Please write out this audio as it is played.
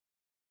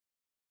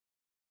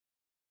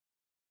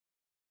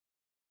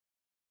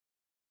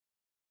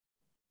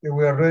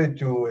We are ready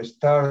to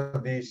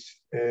start these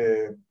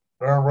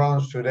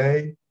rounds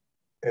today,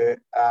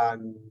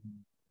 and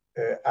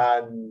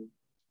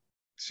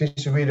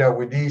since we are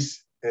with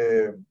this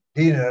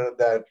dinner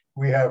that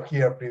we have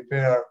here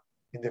prepared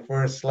in the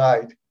first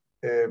slide,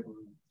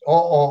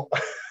 now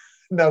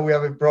we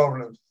have a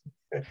problem.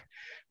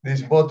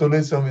 This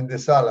botulism in the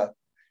salad.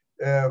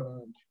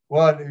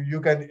 Well,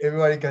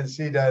 everybody can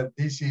see that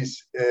this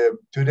is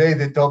today.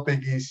 The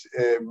topic is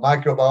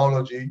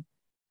microbiology,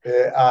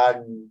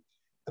 and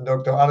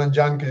Dr. Alan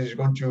Junkins is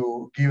going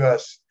to give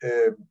us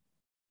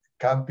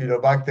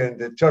Campylobacter in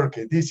the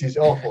turkey. This is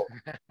awful.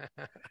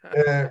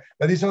 But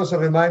this also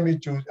reminds me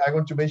I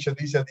want to mention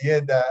this at the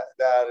end, that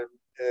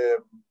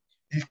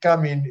this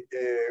coming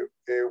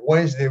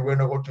Wednesday, we're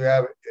not going to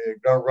have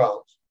ground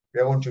rounds.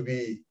 We are going to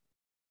be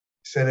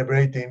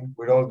celebrating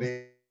with all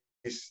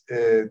this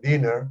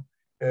dinner.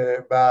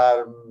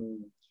 But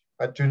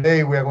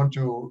today we are going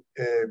to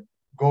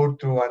go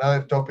to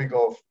another topic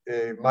of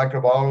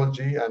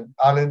microbiology. And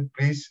Alan,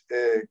 please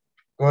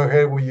go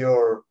ahead with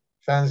your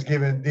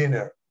Thanksgiving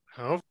dinner.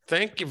 Oh,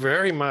 thank you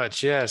very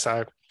much. Yes,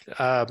 I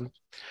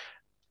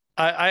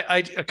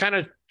kind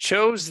of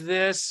chose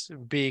this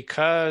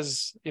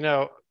because,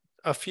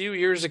 a few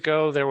years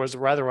ago there was a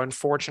rather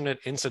unfortunate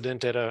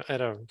incident at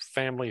a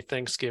family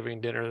Thanksgiving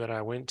dinner that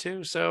I went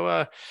to.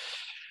 So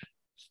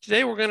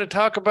today we're going to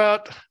talk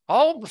about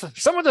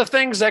some of the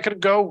things that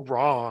could go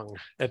wrong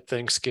at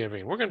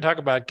Thanksgiving. We're going to talk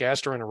about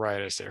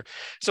gastroenteritis there.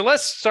 So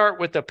let's start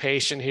with the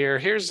patient here.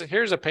 Here's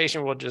a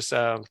patient we'll just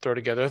throw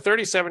together. A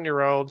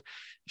 37-year-old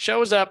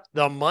shows up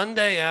the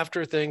Monday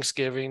after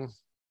Thanksgiving.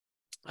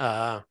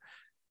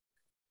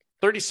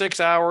 36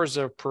 hours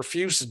of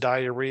profuse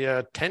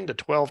diarrhea, 10 to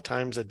 12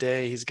 times a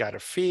day. He's got a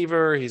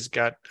fever. He's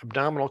got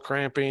abdominal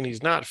cramping.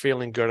 He's not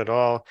feeling good at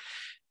all.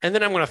 And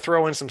then I'm going to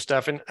throw in some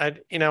stuff. And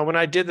when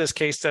I did this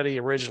case study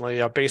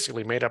originally, I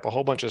basically made up a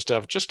whole bunch of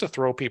stuff just to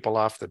throw people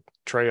off the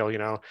trail,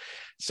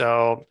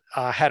 So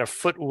I had a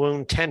foot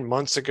wound 10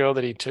 months ago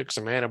that he took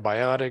some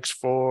antibiotics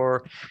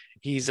for.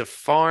 He's a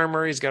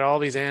farmer. He's got all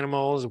these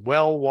animals,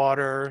 well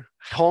water,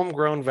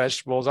 homegrown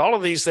vegetables, all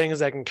of these things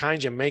that can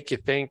kind of make you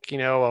think,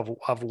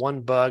 of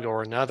one bug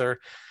or another.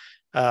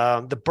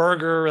 The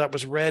burger that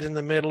was red in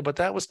the middle, but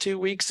that was 2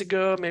 weeks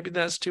ago. Maybe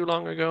that's too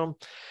long ago.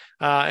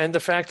 And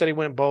the fact that he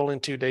went bowling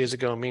 2 days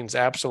ago means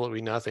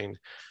absolutely nothing,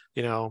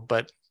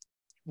 but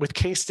with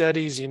case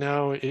studies,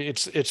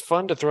 it's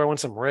fun to throw in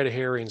some red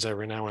herrings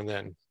every now and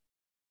then.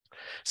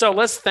 So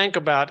let's think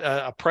about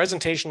a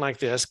presentation like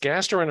this,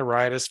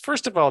 gastroenteritis.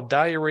 First of all,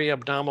 diarrhea,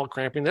 abdominal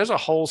cramping. There's a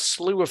whole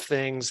slew of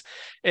things.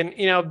 And,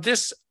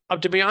 this,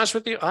 to be honest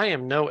with you, I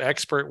am no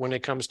expert when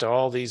it comes to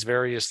all these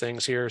various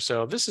things here.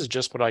 So this is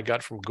just what I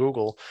got from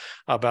Google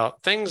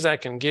about things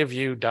that can give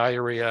you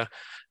diarrhea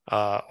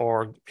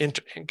or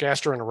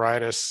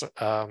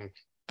gastroenteritis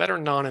that are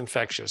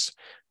non-infectious.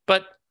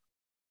 But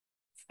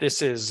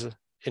this is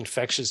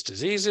infectious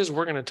diseases.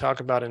 We're going to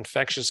talk about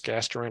infectious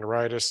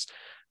gastroenteritis.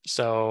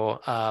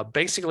 So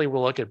basically,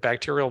 we'll look at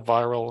bacterial,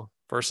 viral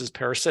versus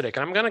parasitic.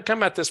 And I'm going to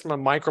come at this from a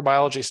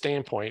microbiology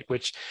standpoint,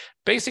 which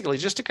basically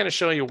just to kind of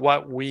show you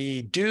what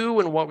we do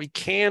and what we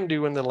can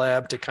do in the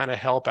lab to kind of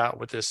help out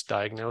with this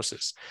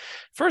diagnosis.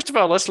 First of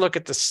all, let's look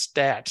at the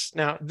stats.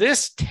 Now,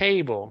 this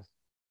table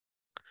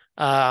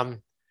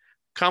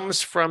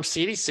comes from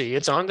CDC.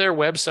 It's on their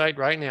website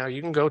right now.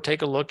 You can go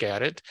take a look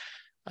at it.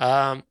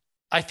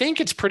 I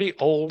think it's pretty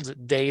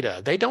old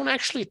data. They don't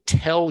actually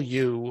tell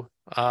you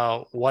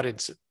what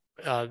it's,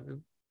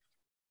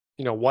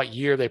 what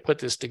year they put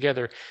this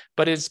together,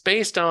 but it's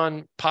based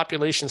on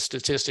population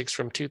statistics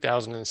from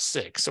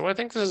 2006. So I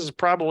think this is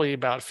probably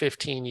about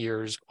 15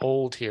 years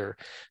old here,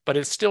 but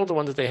it's still the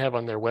one that they have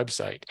on their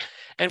website.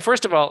 And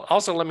first of all,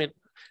 also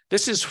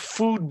this is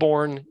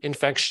foodborne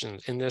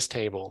infections in this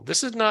table.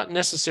 This is not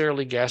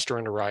necessarily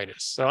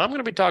gastroenteritis. So I'm going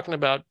to be talking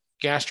about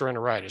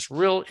gastroenteritis,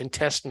 real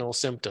intestinal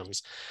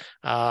symptoms.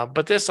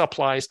 But this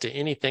applies to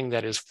anything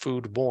that is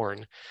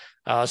foodborne.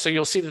 So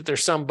you'll see that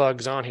there's some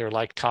bugs on here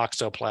like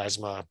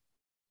toxoplasma,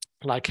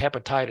 like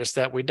hepatitis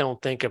that we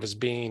don't think of as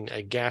being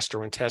a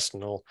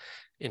gastrointestinal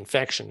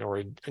infection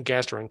or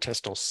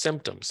gastrointestinal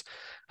symptoms.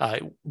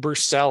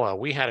 Brucella,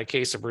 we had a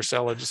case of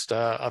Brucella just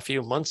a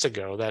few months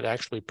ago that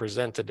actually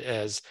presented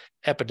as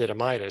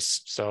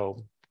epididymitis.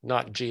 So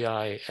not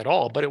GI at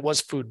all, but it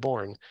was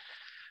foodborne.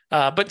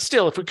 But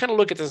still, if we kind of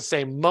look at this and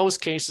say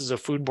most cases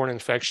of foodborne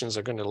infections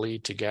are going to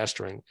lead to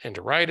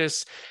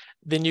gastroenteritis,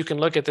 then you can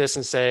look at this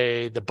and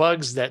say the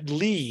bugs that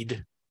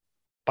lead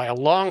by a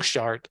long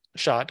shot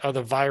are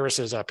the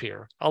viruses up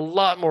here. A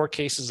lot more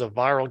cases of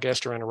viral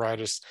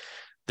gastroenteritis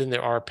than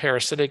there are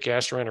parasitic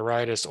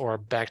gastroenteritis or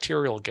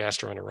bacterial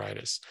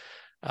gastroenteritis.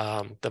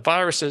 The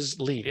viruses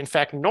lead. In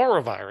fact,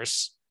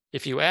 norovirus,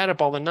 if you add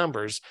up all the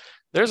numbers,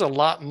 there's a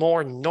lot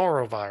more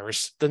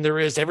norovirus than there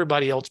is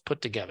everybody else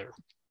put together.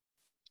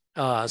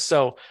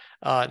 So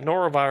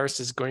norovirus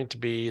is going to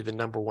be the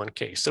number one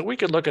case. So we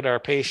could look at our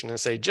patient and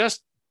say,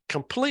 just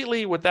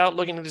completely without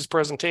looking at his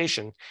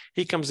presentation,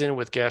 he comes in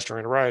with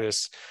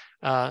gastroenteritis.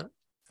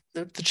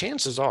 The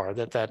chances are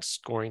that that's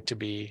going to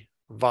be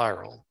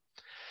viral.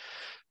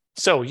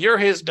 So you're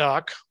his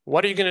doc.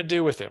 What are you going to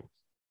do with him?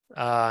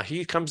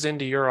 He comes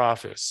into your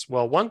office.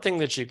 Well, one thing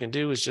that you can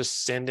do is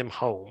just send him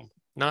home,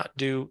 not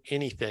do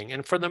anything.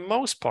 And for the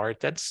most part,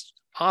 that's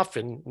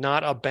often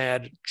not a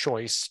bad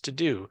choice to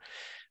do,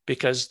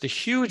 because the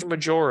huge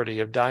majority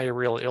of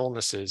diarrheal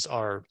illnesses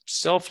are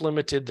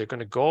self-limited. They're going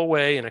to go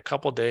away in a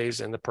couple of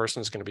days and the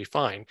person's going to be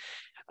fine.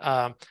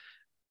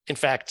 In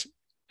fact,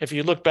 if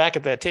you look back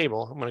at that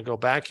table, I'm going to go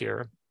back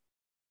here.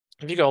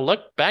 If you go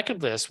look back at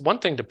this, one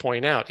thing to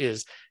point out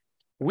is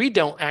we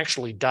don't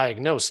actually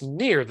diagnose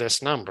near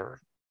this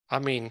number. I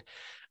mean,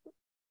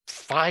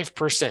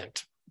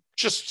 5%,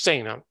 just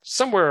saying,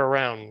 somewhere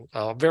around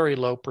a very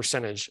low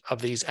percentage of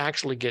these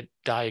actually get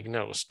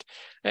diagnosed.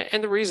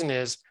 And the reason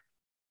is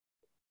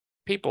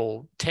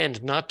people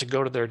tend not to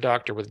go to their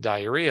doctor with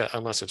diarrhea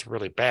unless it's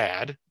really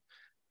bad.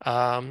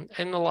 And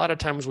a lot of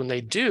times when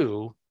they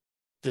do,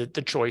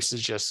 the choice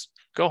is just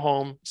go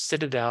home,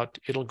 sit it out,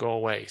 it'll go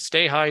away.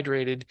 Stay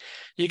hydrated.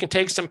 You can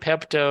take some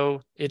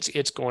Pepto.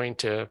 It's going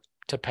to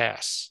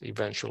pass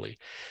eventually.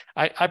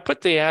 I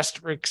put the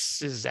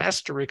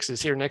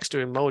asterisks here next to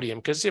Imodium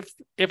because if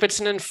it's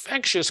an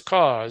infectious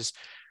cause,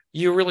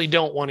 you really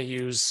don't want to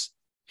use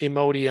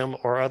Imodium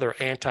or other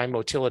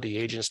anti-motility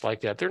agents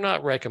like that. They're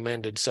not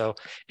recommended. So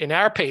in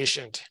our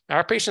patient's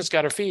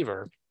got a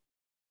fever,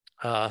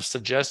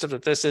 suggestive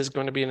that this is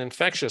going to be an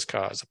infectious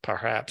cause,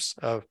 perhaps,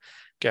 of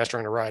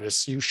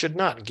gastroenteritis. You should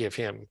not give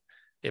him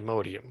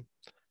Imodium.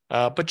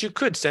 But you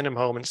could send him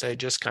home and say,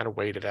 just kind of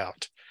wait it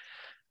out.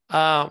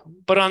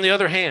 But on the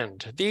other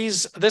hand,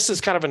 this is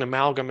kind of an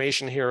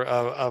amalgamation here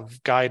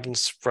of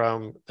guidance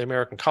from the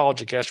American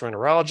College of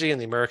Gastroenterology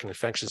and the American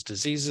Infectious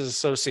Diseases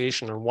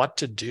Association on what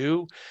to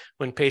do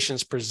when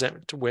patients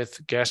present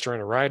with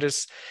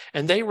gastroenteritis.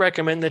 And they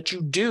recommend that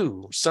you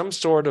do some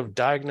sort of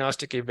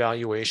diagnostic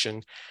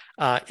evaluation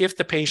if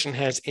the patient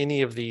has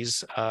any of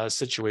these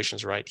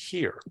situations right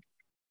here.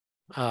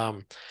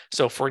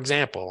 So for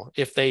example,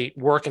 if they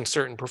work in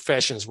certain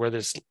professions where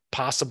it's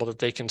possible that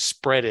they can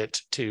spread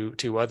it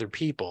to other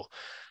people,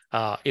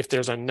 if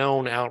there's a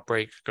known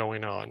outbreak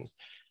going on.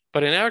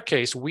 But in our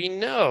case, we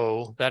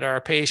know that our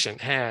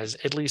patient has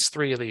at least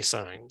 3 of these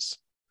signs.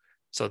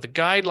 So the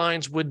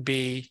guidelines would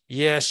be,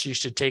 yes, you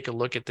should take a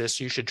look at this.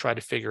 You should try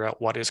to figure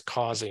out what is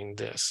causing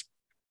this.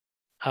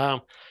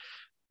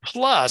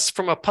 Plus,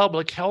 from a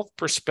public health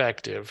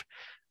perspective,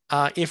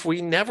 if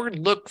we never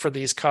look for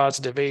these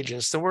causative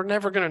agents, then we're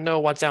never going to know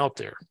what's out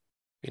there.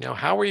 You know,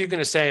 how are you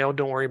going to say, oh,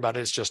 don't worry about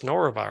it, it's just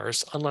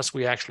norovirus, unless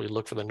we actually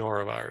look for the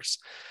norovirus?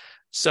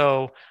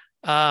 So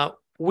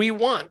we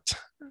want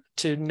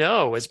to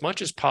know as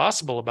much as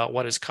possible about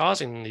what is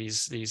causing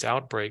these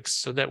outbreaks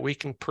so that we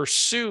can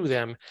pursue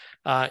them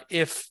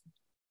if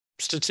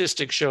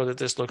statistics show that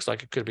this looks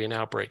like it could be an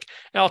outbreak.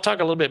 And I'll talk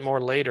a little bit more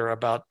later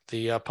about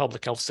the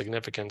public health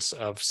significance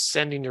of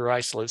sending your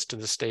isolates to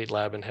the state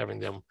lab and having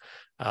them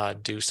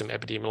do some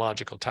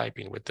epidemiological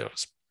typing with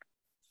those.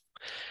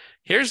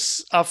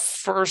 Here's a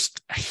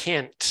first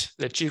hint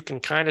that you can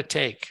kind of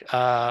take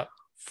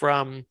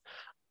from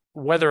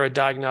whether a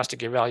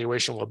diagnostic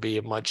evaluation will be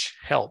of much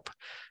help.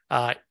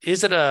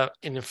 Is it an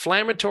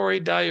inflammatory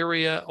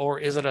diarrhea or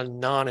is it a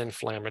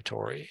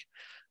non-inflammatory?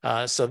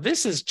 So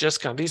this is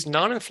just kind of, these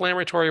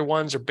non-inflammatory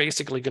ones are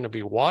basically going to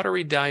be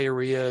watery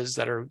diarrheas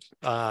that are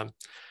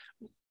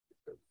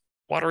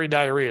watery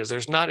diarrheas.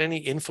 There's not any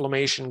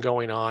inflammation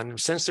going on.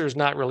 Since there's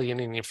not really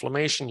any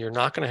inflammation, you're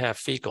not going to have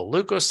fecal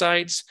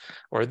leukocytes,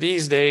 or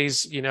these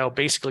days, you know,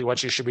 basically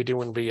what you should be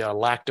doing would be a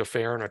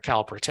lactoferrin or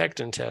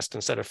calprotectin test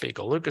instead of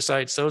fecal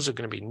leukocytes. Those are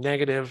going to be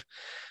negative.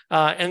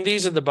 And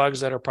these are the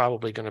bugs that are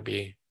probably going to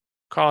be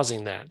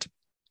causing that.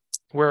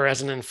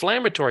 Whereas an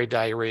inflammatory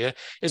diarrhea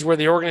is where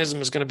the organism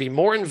is going to be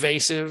more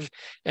invasive.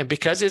 And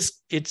because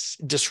it's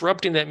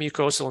disrupting that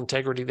mucosal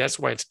integrity, that's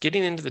why it's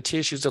getting into the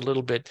tissues a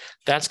little bit.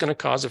 That's going to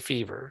cause a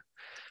fever.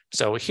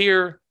 So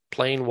here,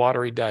 plain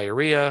watery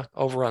diarrhea.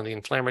 Over on the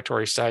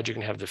inflammatory side, you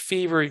can have the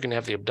fever, you can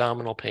have the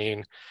abdominal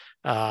pain.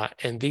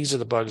 And these are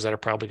the bugs that are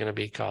probably going to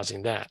be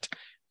causing that.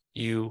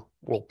 You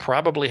will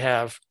probably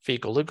have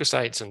fecal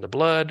leukocytes in the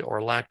blood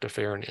or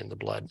lactoferrin in the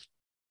blood.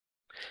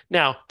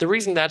 Now, the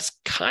reason that's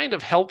kind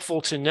of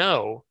helpful to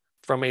know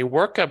from a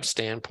workup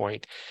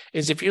standpoint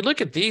is if you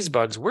look at these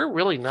bugs, we're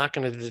really not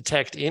going to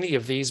detect any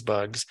of these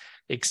bugs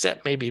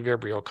except maybe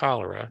Vibrio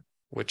cholera,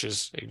 which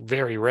is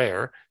very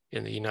rare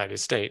in the United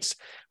States.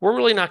 We're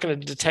really not going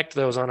to detect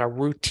those on a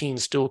routine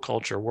stool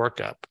culture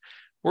workup,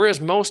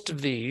 whereas most of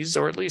these,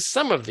 or at least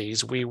some of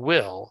these, we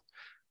will.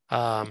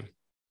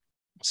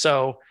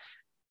 So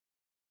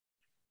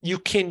you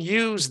can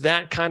use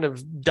that kind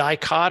of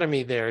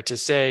dichotomy there to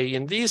say,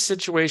 in these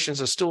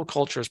situations, a stool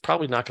culture is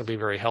probably not going to be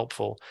very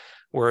helpful,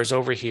 whereas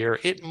over here,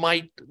 it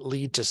might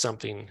lead to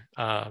something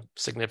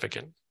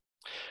significant.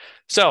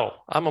 So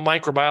I'm a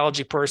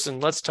microbiology person.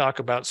 Let's talk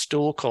about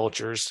stool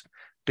cultures,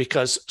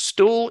 because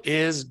stool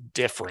is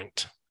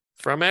different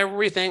from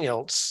everything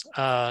else.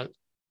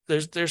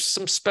 There's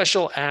some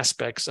special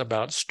aspects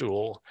about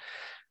stool.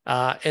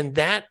 And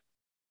that,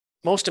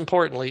 most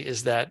importantly,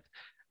 is that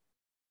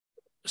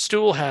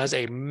stool has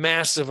a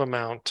massive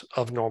amount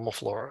of normal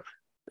flora.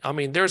 I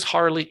mean, there's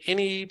hardly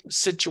any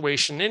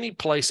situation, any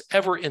place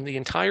ever in the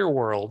entire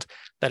world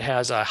that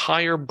has a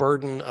higher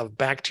burden of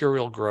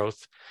bacterial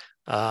growth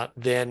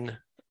than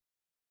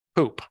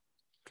poop.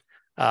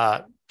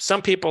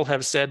 Some people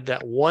have said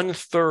that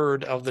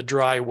 1/3 of the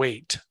dry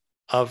weight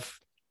of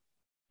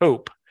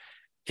poop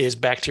is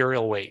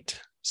bacterial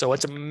weight. So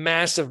it's a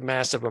massive,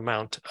 massive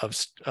amount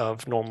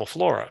of normal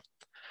flora.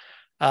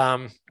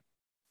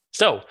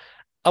 So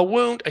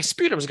a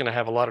sputum is going to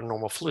have a lot of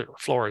normal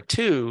flora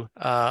too.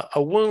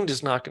 A wound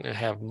is not going to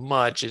have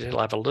much. It'll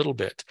have a little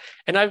bit.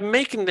 And I'm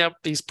making up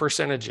these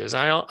percentages.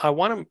 I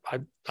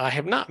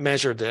have not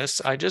measured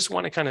this. I just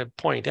want to kind of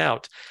point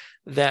out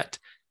that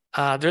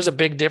there's a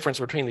big difference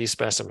between these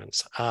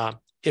specimens.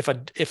 If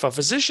a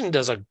physician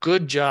does a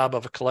good job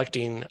of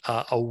collecting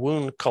a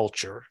wound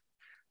culture,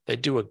 they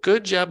do a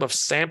good job of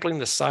sampling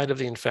the site of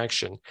the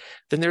infection,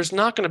 then there's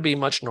not going to be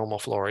much normal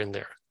flora in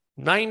there.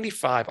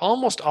 95,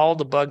 almost all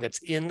the bug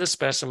that's in the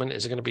specimen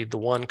is going to be the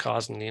one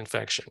causing the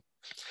infection.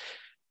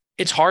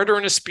 It's harder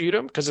in a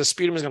sputum because the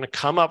sputum is going to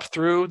come up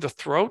through the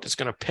throat. It's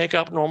going to pick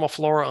up normal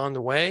flora on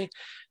the way.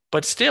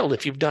 But still,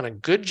 if you've done a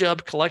good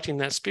job collecting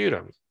that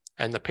sputum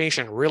and the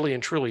patient really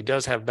and truly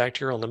does have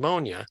bacterial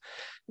pneumonia,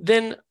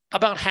 then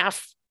about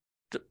half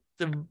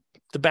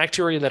the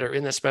bacteria that are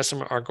in the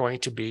specimen are going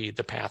to be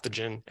the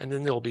pathogen. And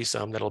then there'll be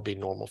some that'll be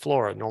normal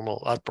flora,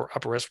 normal upper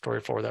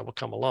respiratory flora that will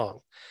come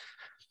along.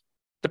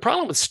 The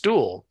problem with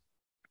stool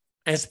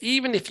is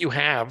even if you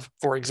have,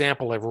 for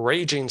example, a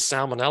raging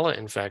salmonella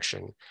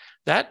infection,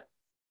 that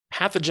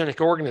pathogenic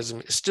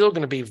organism is still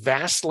going to be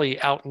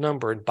vastly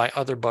outnumbered by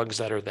other bugs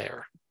that are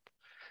there.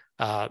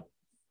 I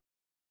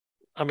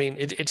mean,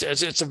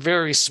 it's a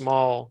very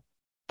small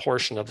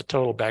portion of the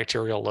total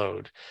bacterial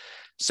load.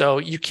 So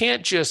you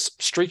can't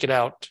just streak it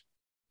out,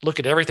 look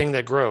at everything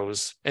that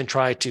grows, and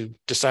try to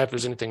decide if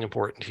there's anything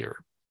important here.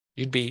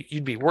 You'd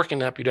be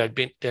working up, you'd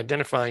be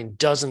identifying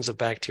dozens of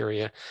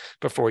bacteria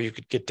before you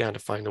could get down to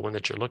find the one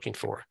that you're looking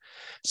for.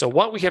 So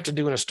what we have to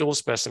do in a stool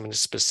specimen is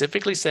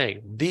specifically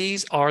say,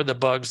 these are the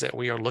bugs that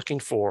we are looking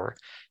for.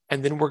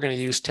 And then we're going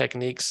to use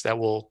techniques that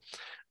will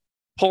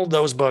pull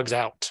those bugs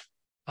out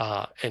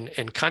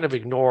and kind of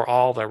ignore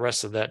all the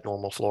rest of that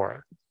normal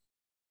flora.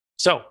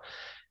 So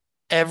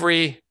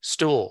every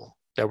stool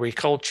that we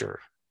culture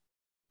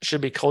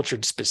should be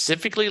cultured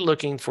specifically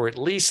looking for at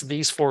least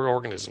these 4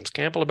 organisms: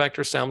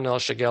 Campylobacter, Salmonella,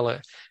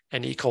 Shigella,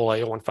 and E.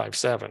 coli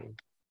 0157.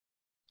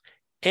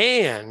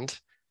 And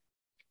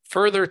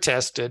further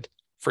tested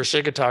for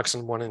Shiga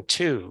toxin 1 and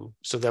 2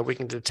 so that we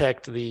can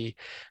detect the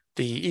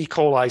E.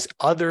 coli's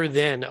other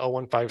than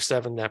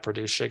 0157 that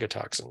produce Shiga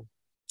toxin.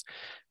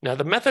 Now,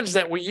 the methods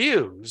that we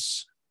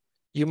use,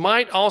 you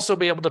might also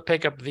be able to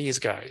pick up these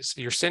guys,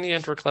 Yersinia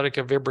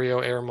enteroclitica,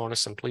 Vibrio,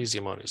 Aeromonas, and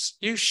Plesiomonas.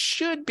 You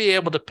should be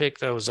able to pick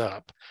those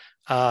up.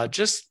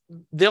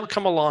 They'll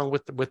come along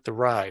with the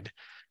ride.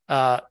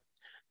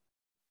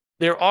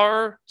 There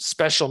are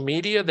special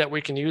media that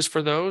we can use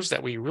for those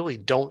that we really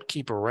don't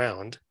keep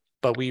around,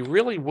 but we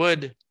really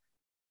would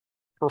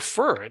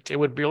prefer it. It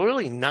would be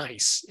really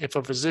nice if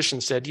a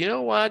physician said, you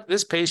know what,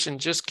 this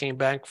patient just came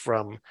back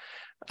from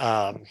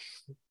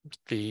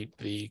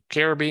the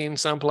Caribbean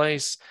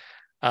someplace.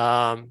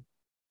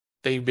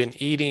 They've been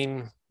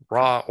eating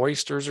raw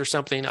oysters or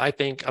something. I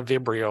think a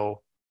Vibrio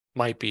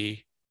might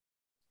be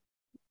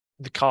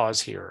the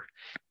cause here.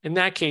 In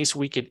that case,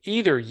 we could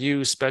either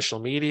use special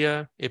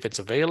media if it's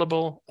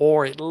available,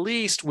 or at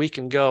least we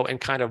can go and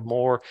kind of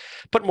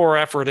put more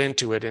effort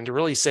into it and to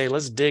really say,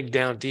 let's dig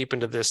down deep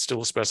into this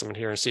stool specimen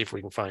here and see if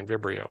we can find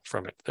Vibrio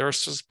from it. There are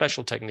some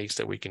special techniques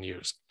that we can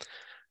use.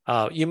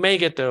 You may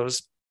get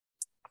those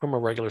from a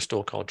regular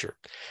stool culture.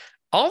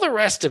 All the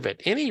rest of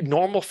it, any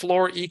normal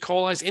flora E.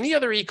 coli's, any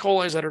other E.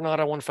 coli's that are not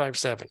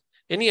O157,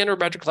 any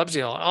Enterobacter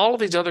Klebsiella, all of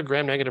these other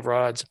gram-negative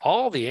rods,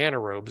 all the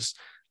anaerobes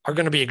are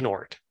going to be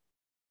ignored.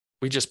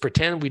 We just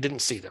pretend we didn't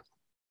see them.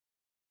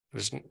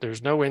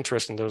 There's no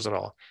interest in those at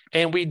all.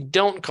 And we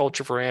don't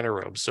culture for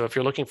anaerobes. So if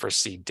you're looking for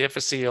C.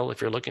 difficile,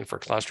 if you're looking for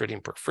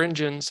Clostridium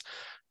perfringens,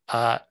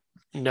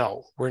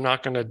 no, we're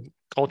not going to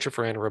culture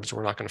for anaerobes.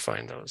 We're not going to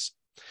find those.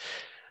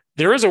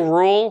 There is a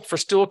rule for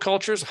stool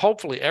cultures.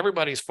 Hopefully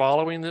everybody's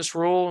following this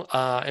rule.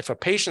 If a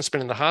patient's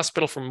been in the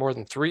hospital for more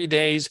than 3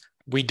 days,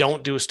 we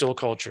don't do a stool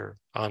culture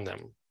on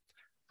them.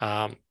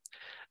 I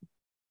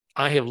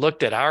have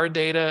looked at our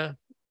data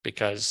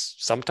because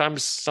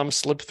sometimes some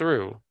slip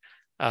through.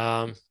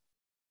 And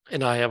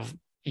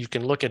you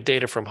can look at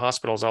data from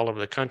hospitals all over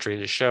the country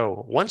to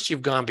show once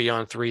you've gone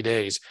beyond 3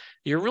 days,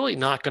 you're really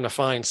not going to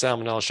find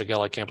Salmonella,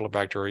 Shigella,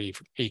 Campylobacter, or E.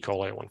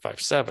 coli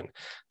 157.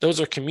 Those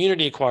are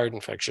community-acquired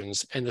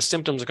infections, and the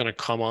symptoms are going to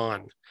come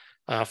on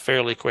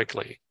fairly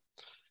quickly.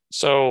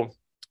 So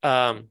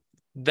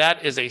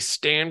that is a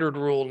standard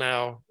rule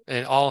now,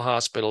 and all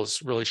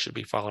hospitals really should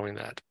be following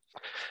that.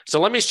 So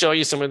let me show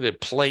you some of the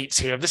plates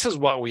here. This is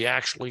what we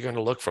actually going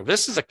to look for.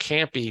 This is a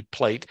Campy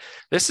plate.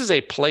 This is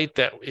a plate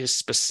that is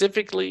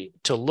specifically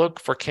to look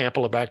for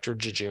Campylobacter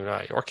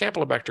jejuni or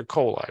Campylobacter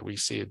coli. We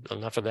see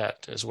enough of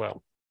that as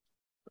well.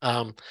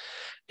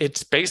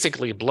 It's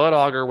basically blood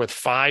agar with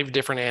 5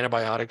 different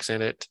antibiotics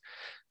in it.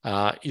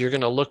 You're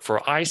going to look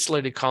for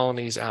isolated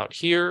colonies out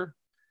here,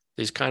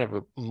 these kind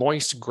of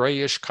moist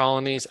grayish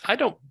colonies. I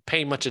don't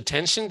pay much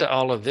attention to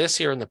all of this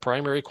here in the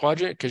primary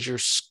quadrant because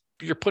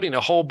you're putting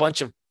a whole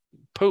bunch of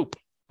poop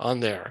on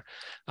there,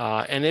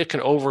 and it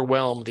can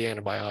overwhelm the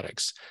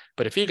antibiotics.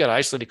 But if you got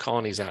isolated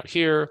colonies out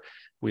here,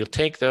 we'll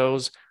take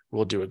those.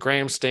 We'll do a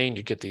gram stain.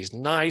 You get these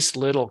nice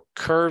little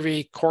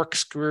curvy,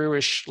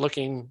 corkscrewish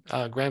looking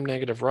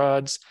gram-negative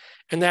rods,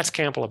 and that's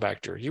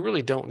Campylobacter. You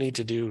really don't need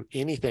to do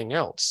anything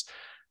else.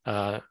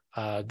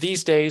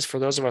 These days, for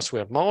those of us who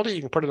have MALDI,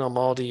 you can put it on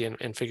MALDI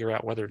and figure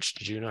out whether it's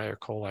Jejuni or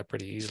coli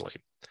pretty easily.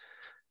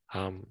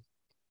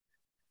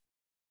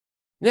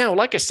 Now,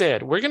 like I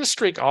said, we're going to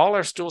streak all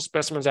our stool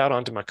specimens out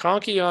onto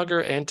McConkey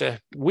agar,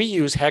 and we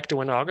use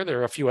Hectowin agar. There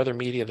are a few other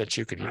media that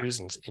you could use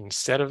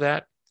instead of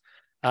that.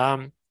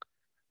 If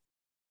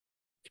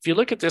you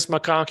look at this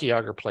McConkey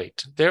agar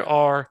plate, there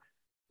are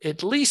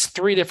at least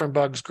 3 different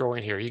bugs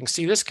growing here. You can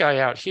see this guy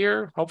out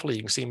here. Hopefully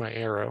you can see my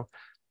arrow.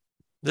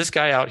 This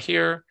guy out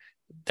here,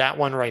 that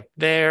one right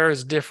there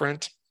is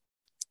different.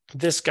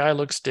 This guy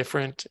looks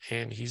different,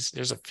 and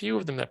there's a few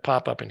of them that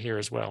pop up in here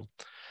as well.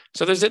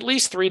 So there's at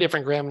least 3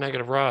 different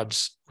gram-negative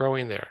rods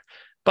growing there.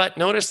 But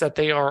notice that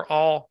they are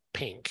all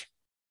pink.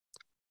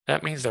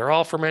 That means they're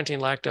all fermenting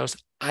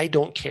lactose. I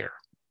don't care.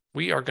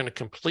 We are going to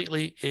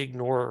completely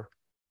ignore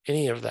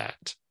any of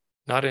that.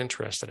 Not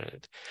interested in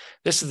it.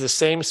 This is the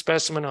same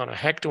specimen on a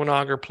Hectowin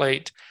agar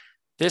plate.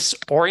 This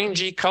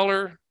orangey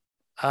color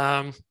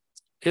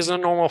is a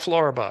normal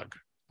flora bug.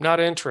 Not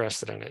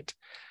interested in it.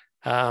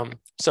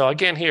 So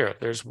again, here,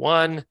 there's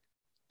 1,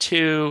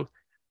 2,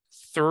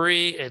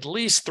 3, at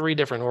least 3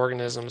 different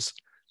organisms.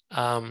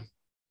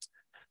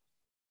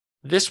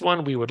 This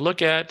one we would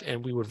look at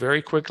and we would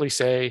very quickly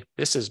say,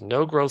 this is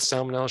no growth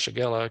Salmonella,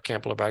 Shigella,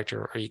 Campylobacter,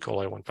 or E.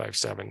 coli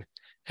 157.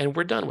 And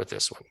we're done with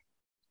this one.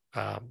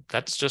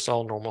 That's just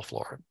all normal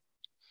flora.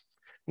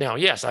 Now,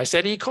 yes, I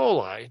said E.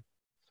 coli.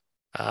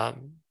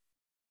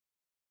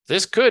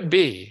 This could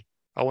be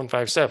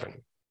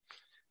 0157,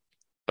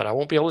 but I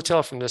won't be able to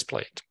tell from this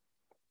plate.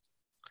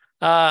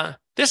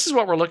 This is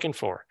what we're looking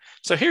for.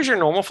 So here's your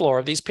normal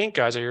flora. These pink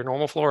guys are your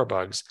normal flora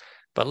bugs.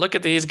 But look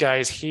at these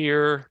guys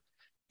here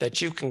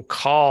that you can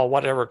call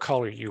whatever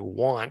color you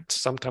want.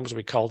 Sometimes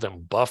we call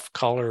them buff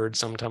colored.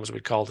 Sometimes we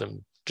call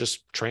them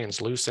just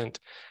translucent,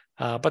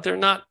 but they're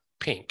not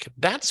pink.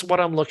 That's what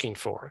I'm looking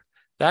for.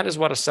 That is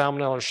what a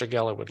Salmonella or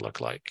Shigella would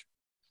look like.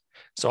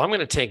 So I'm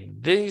going to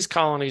take these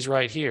colonies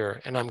right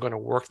here, and I'm going to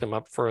work them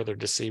up further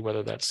to see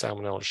whether that's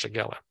Salmonella or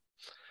Shigella.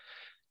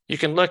 You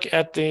can look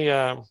at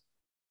the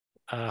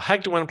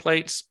Hectowin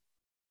plates.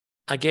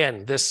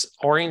 Again, this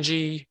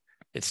orangey,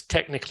 it's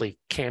technically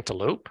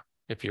cantaloupe,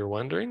 if you're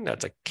wondering.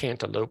 That's a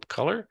cantaloupe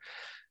color.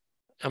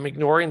 I'm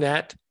ignoring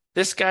that.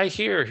 This guy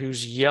here,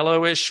 who's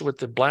yellowish with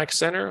the black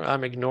center,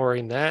 I'm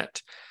ignoring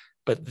that.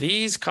 But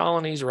these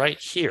colonies right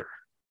here,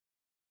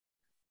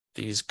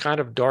 these kind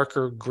of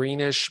darker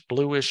greenish,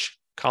 bluish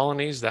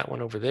colonies, that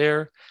one over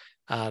there,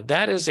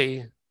 that is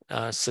a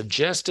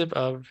suggestive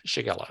of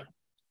Shigella.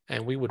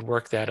 And we would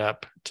work that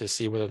up to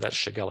see whether that's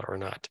Shigella or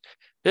not.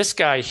 This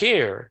guy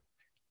here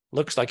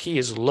looks like he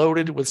is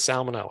loaded with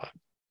Salmonella.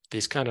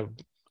 These kind of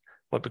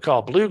what we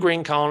call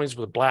blue-green colonies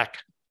with black.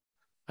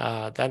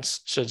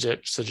 That's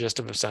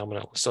suggestive of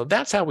Salmonella. So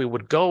that's how we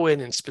would go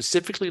in and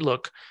specifically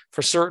look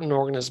for certain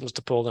organisms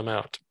to pull them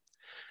out,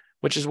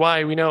 which is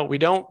why we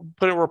don't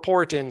put a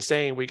report in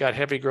saying we got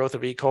heavy growth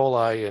of E.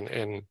 coli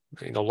and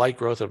light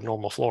growth of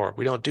normal flora.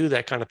 We don't do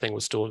that kind of thing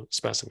with stool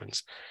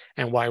specimens,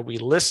 and why we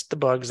list the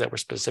bugs that we're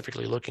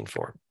specifically looking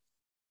for.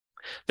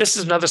 This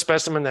is another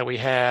specimen that we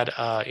had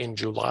in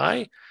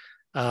July.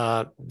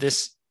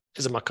 This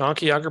is a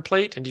McConkey agar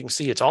plate, and you can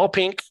see it's all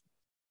pink.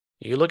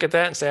 You look at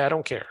that and say, I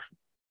don't care.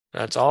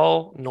 That's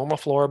all normal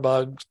flora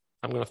bugs.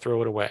 I'm going to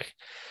throw it away.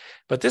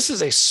 But this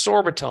is a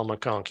sorbitol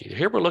McConkey.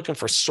 Here we're looking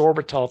for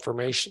sorbitol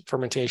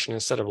fermentation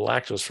instead of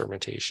lactose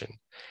fermentation.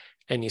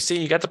 And you see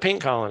you got the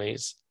pink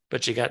colonies,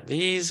 but you got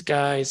these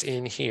guys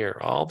in here,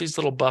 all these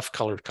little buff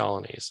colored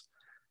colonies.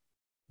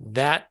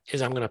 That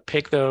is, I'm going to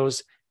pick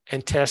those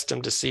and test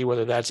them to see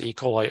whether that's E.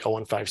 coli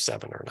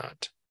 0157 or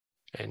not.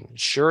 And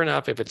sure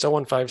enough, if it's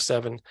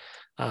 0157,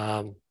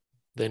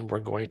 then we're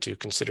going to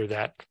consider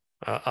that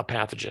a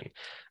pathogen.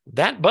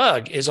 That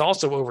bug is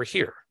also over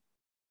here.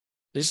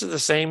 This is the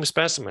same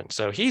specimen.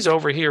 So he's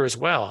over here as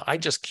well. I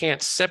just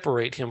can't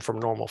separate him from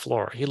normal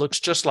flora. He looks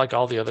just like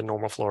all the other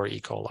normal flora E.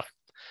 coli.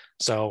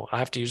 So I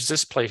have to use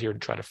this plate here to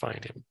try to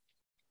find him.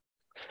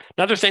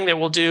 Another thing that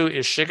we'll do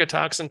is Shiga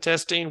toxin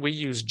testing. We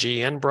use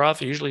GN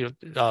broth. Usually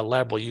a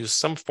lab will use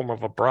some form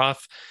of a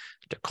broth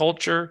to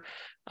culture.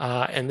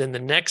 And then the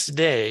next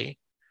day,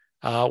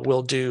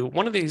 we'll do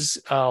one of these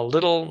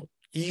little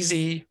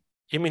easy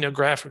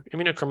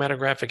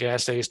immunochromatographic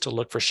assays to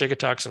look for Shiga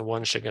toxin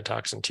 1, Shiga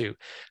toxin 2.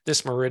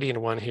 This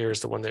Meridian one here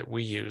is the one that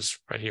we use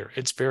right here.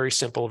 It's very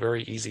simple,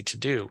 very easy to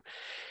do.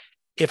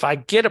 If I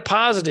get a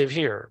positive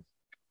here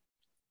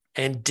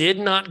and did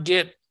not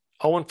get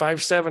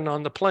 0157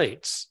 on the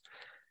plates,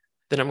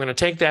 then I'm going to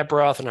take that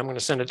broth and I'm going to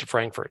send it to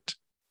Frankfurt.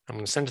 I'm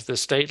going to send it to the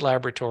state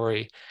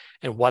laboratory.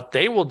 And what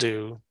they will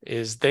do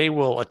is they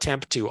will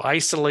attempt to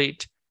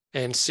isolate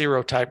and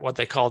serotype what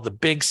they call the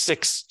big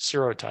 6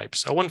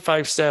 serotypes,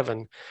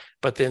 0157,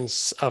 but then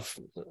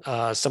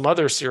some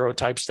other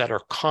serotypes that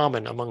are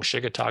common among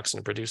Shiga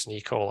toxin producing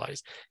E.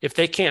 coli. If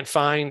they can't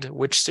find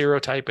which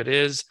serotype it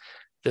is,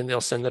 then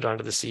they'll send it on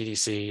to the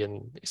CDC,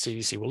 and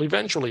CDC will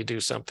eventually do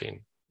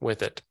something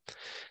with it.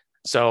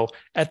 So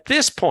at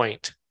this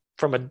point,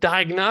 from a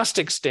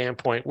diagnostic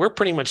standpoint, we're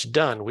pretty much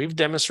done. We've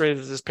demonstrated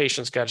that this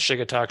patient's got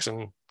Shiga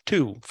toxin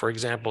 2, for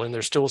example, in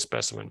their stool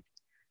specimen.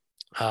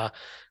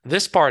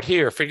 This part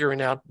here,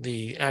 figuring out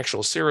the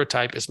actual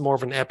serotype, is more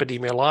of an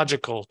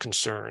epidemiological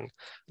concern,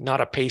 not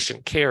a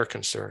patient care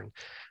concern,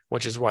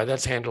 which is why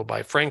that's handled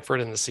by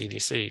Frankfurt and the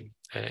CDC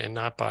and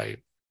not by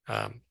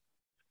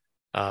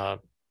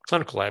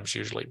clinical labs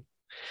usually.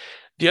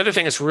 The other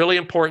thing that's really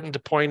important to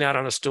point out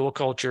on a stool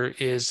culture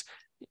is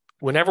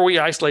whenever we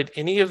isolate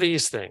any of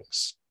these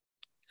things,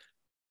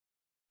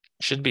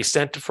 should be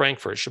sent to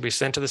Frankfurt, should be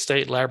sent to the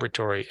state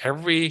laboratory.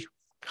 Every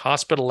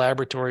hospital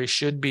laboratory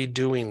should be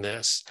doing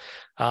this.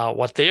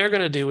 What they are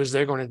going to do is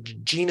they're going to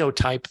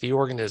genotype the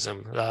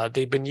organism.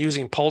 They've been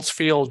using pulse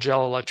field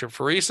gel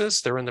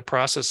electrophoresis. They're in the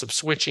process of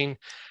switching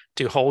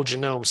to whole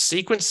genome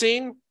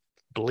sequencing.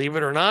 Believe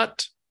it or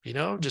not,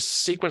 just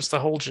sequence the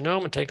whole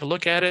genome and take a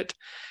look at it.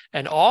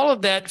 And all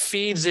of that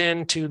feeds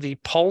into the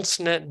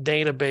PulseNet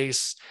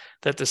database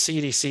that the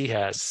CDC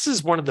has. This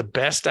is one of the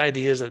best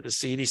ideas that the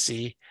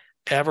CDC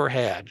ever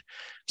had.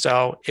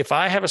 So if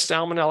I have a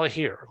salmonella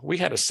here, we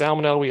had a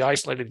salmonella we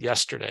isolated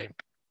yesterday.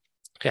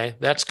 Okay,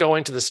 that's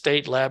going to the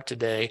state lab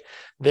today.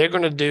 They're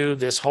going to do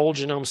this whole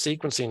genome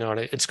sequencing on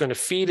it. It's going to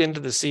feed into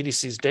the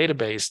CDC's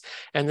database,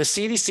 and the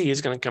CDC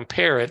is going to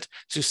compare it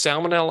to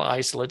salmonella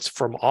isolates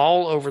from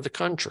all over the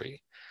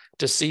country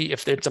to see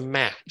if it's a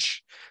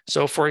match.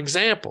 So for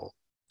example,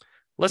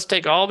 let's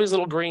take all these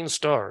little green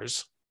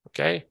stars,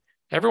 okay?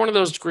 Every one of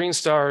those green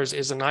stars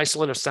is an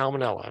isolate of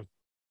salmonella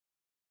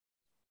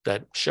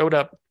that showed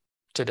up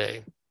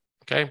today,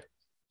 okay?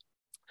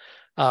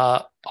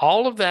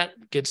 All of that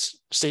gets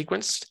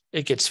sequenced.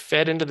 It gets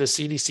fed into the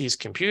CDC's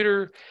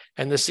computer,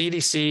 and the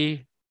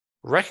CDC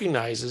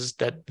recognizes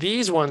that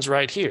these ones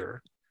right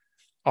here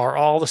are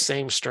all the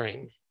same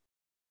strain.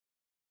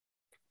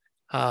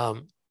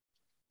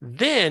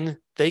 Then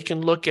they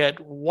can look at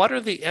what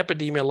are the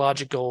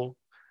epidemiological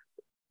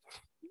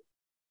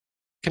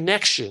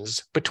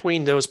connections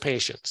between those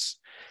patients.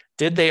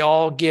 Did they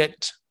all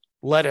get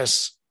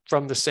lettuce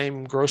from the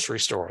same grocery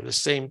store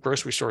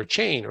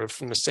chain, or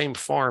from the same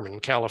farm in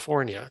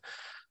California,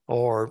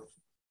 or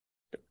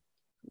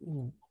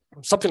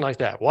something like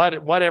that,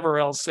 whatever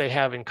else they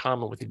have in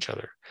common with each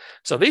other.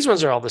 So these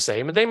ones are all the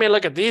same, and they may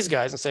look at these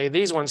guys and say,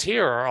 these ones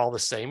here are all the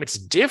same. It's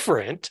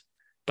different,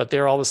 but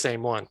they're all the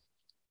same one.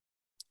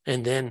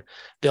 And then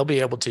they'll be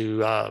able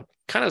to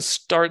kind of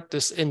start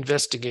this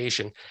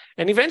investigation.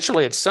 And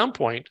eventually at some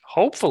point,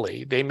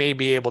 hopefully, they may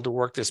be able to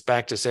work this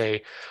back to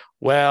say,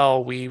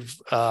 well, we've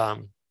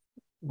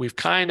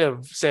kind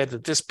of said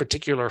that this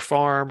particular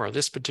farm or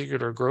this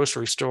particular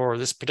grocery store or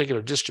this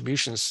particular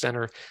distribution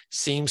center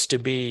seems to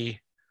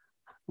be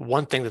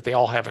one thing that they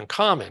all have in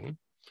common.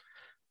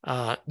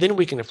 Then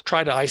we can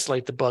try to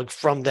isolate the bug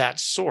from that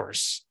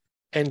source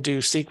and do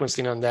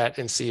sequencing on that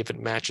and see if it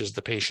matches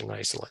the patient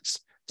isolates.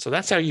 So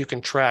that's how you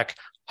can track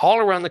all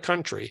around the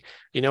country.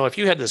 If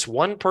you had this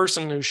one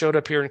person who showed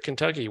up here in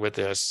Kentucky with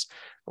this,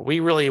 we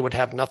really would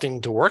have nothing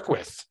to work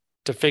with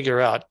to figure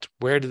out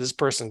where did this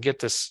person get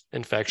this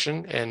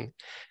infection, and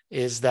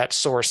is that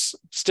source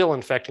still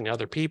infecting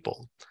other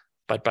people?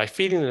 But by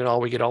feeding it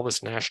all, we get all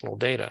this national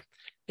data.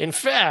 In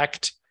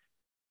fact,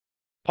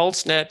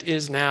 PulseNet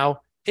is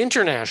now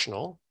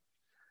international.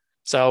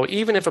 So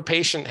even if a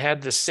patient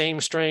had the same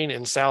strain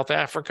in South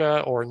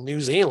Africa or New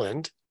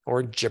Zealand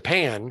or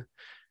Japan,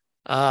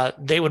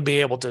 they would be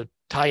able to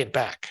tie it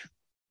back.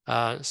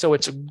 So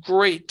it's a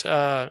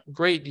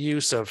great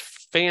use of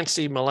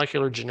fancy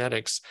molecular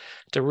genetics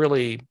to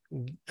really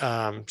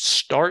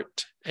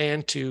start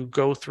and to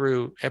go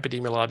through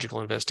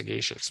epidemiological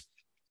investigations.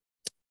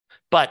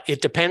 But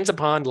it depends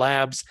upon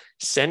labs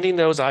sending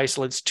those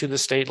isolates to the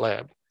state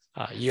lab.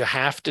 You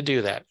have to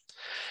do that.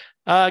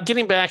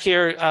 Getting back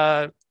here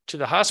to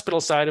the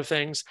hospital side of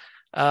things,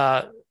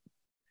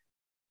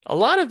 a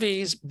lot of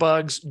these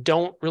bugs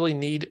don't really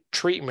need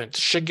treatment.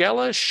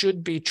 Shigella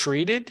should be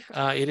treated.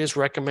 It is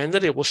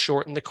recommended. It will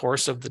shorten the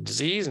course of the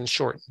disease and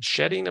shorten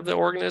shedding of the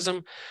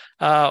organism.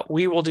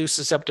 We will do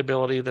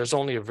susceptibility. There's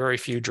only a very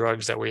few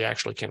drugs that we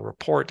actually can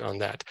report on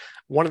that.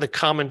 One of the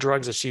common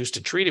drugs that's used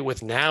to treat it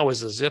with now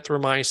is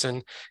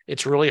azithromycin.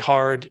 It's really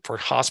hard for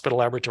hospital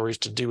laboratories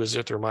to do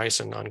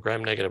azithromycin on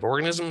gram-negative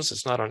organisms.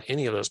 It's not on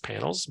any of those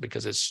panels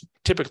because it's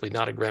typically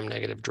not a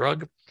gram-negative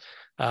drug,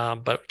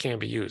 but it can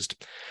be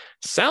used.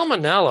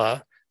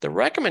 Salmonella, The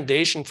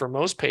recommendation for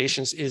most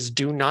patients is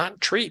do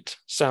not treat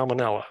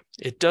salmonella.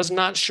 It does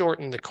not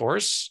shorten the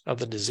course of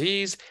the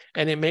disease,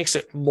 and it makes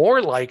it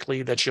more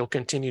likely that you'll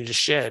continue to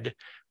shed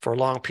for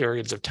long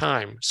periods of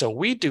time. So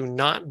we do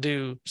not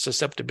do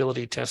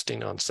susceptibility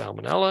testing on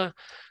salmonella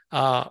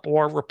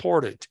or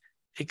report it,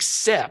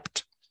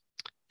 except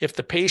if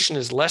the patient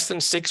is less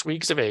than 6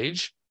 weeks of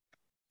age,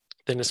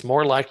 then it's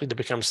more likely to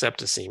become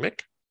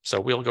septicemic.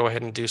 So we'll go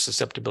ahead and do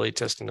susceptibility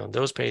testing on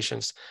those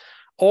patients.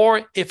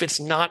 Or if it's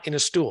not in a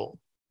stool.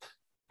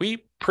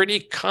 We pretty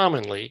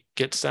commonly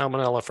get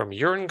salmonella from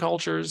urine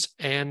cultures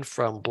and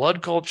from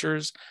blood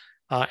cultures.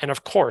 And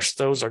of course,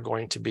 those are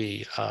going to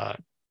be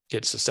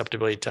get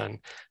susceptibility done.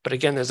 But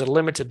again, there's a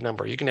limited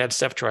number. You can add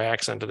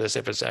ceftriaxone to this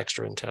if it's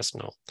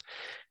extraintestinal.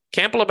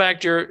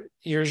 Campylobacter,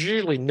 there's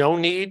usually no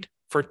need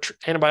for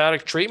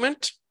antibiotic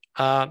treatment.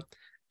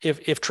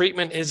 If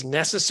treatment is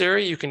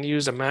necessary, you can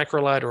use a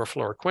macrolide or a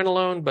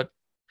fluoroquinolone, but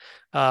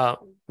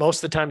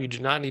most of the time you do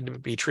not need to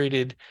be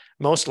treated.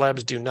 Most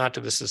labs do not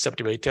do the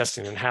susceptibility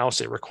testing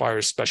in-house. It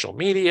requires special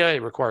media,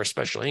 it requires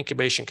special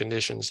incubation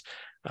conditions,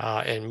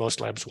 and most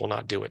labs will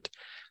not do it.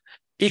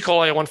 E.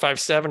 coli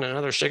 157 and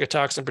other Shiga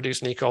toxin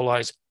producing E.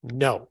 coli's,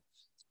 no.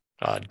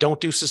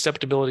 Don't do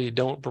susceptibility,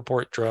 don't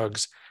report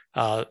drugs.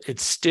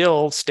 It's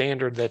still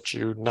standard that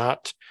you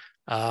not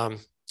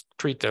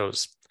treat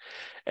those.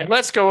 And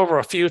let's go over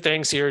a few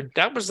things here.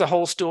 That was the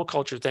whole stool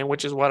culture thing,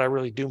 which is what I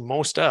really do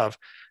most of.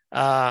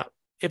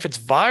 If it's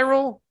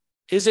viral,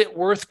 is it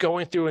worth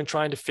going through and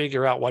trying to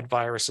figure out what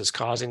virus is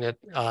causing it?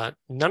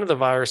 None of the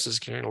viruses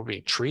can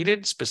be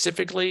treated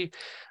specifically.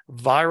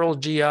 Viral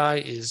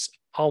GI is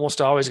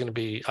almost always going to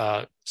be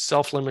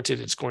self-limited.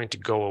 It's going to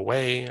go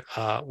away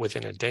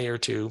within a day or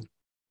two.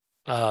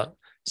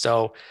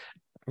 So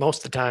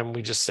most of the time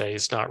we just say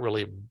it's not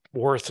really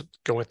worth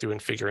going through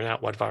and figuring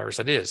out what virus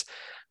it is.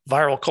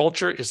 Viral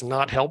culture is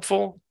not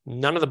helpful.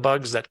 None of the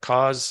bugs that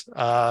cause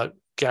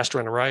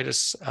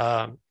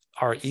gastroenteritis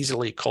are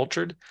easily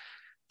cultured.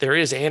 There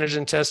is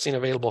antigen testing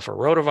available for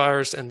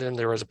rotavirus, and then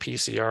there is a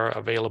PCR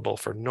available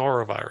for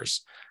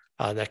norovirus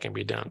that can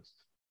be done.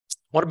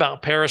 What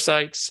about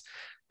parasites?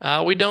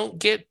 We don't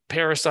get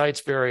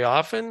parasites very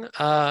often.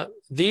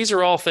 These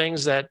are all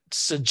things that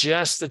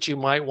suggest that you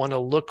might want to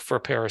look for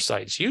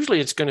parasites. Usually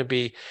it's going to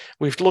be,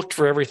 we've looked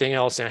for everything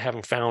else and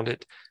haven't found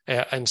it.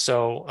 And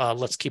so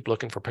let's keep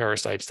looking for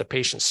parasites. The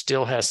patient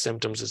still has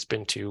symptoms. It's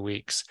been 2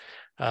 weeks.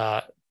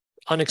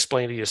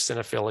 Unexplained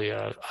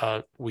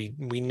eosinophilia.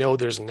 We know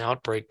there's an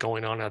outbreak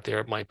going on out there.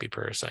 It might be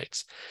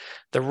parasites.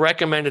 The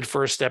recommended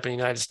first step in the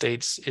United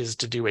States is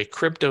to do a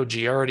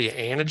crypto-Giardia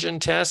antigen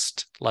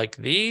test like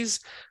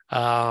these.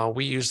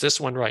 We use this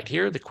one right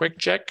here, the quick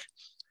check.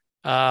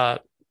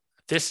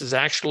 This is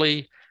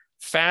actually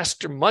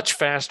faster,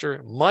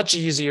 much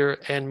easier,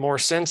 and more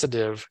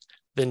sensitive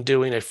than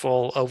doing a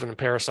full ovum and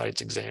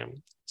parasites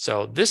exam.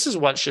 So this is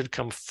what should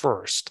come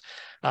first.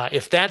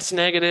 If that's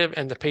negative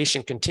and the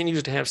patient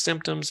continues to have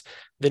symptoms,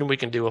 then we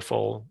can do a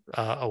full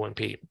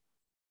O&P.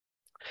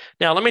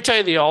 Now, let me tell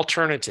you the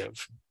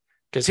alternative,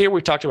 because here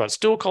we talked about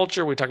stool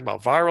culture, we talked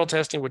about viral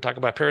testing, we talked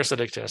about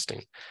parasitic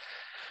testing.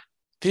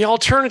 The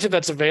alternative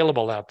that's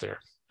available out there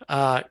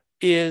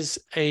is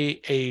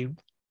a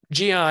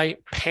GI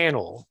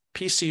panel,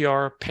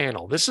 PCR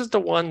panel. This is the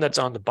one that's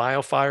on the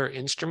BioFire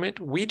instrument.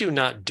 We do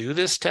not do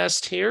this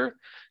test here.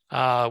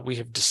 We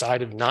have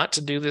decided not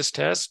to do this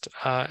test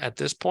at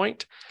this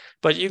point,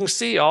 but you can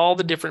see all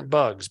the different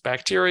bugs,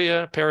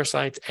 bacteria,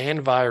 parasites,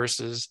 and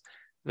viruses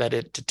that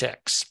it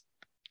detects.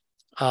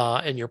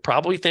 And you're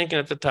probably thinking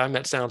at the time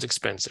that sounds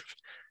expensive.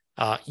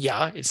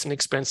 Yeah, it's an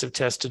expensive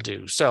test to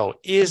do. So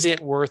is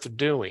it worth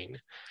doing?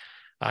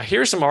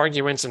 Here's some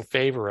arguments in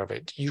favor of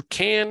it. You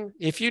can,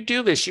 if you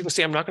do this, you can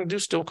say, I'm not going to do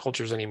stool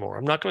cultures anymore.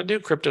 I'm not going to do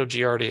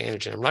crypto-Giardia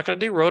antigen. I'm not going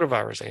to do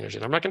rotavirus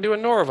antigen. I'm not going to do a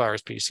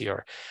norovirus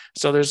PCR.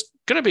 So there's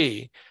going to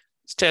be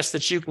tests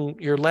that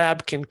your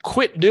lab can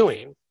quit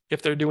doing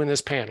if they're doing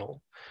this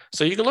panel.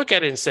 So you can look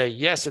at it and say,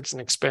 yes, it's an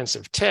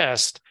expensive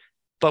test,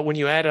 but when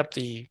you add up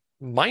the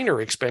minor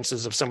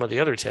expenses of some of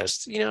the other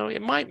tests,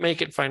 it might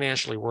make it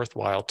financially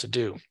worthwhile to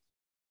do.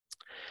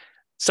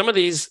 Some of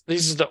these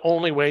is the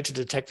only way to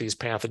detect these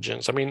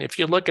pathogens. I mean, if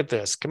you look at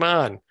this, come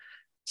on,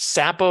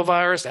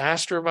 sapovirus,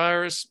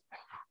 astrovirus,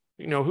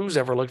 who's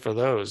ever looked for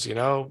those?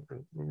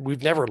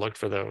 We've never looked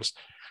for those.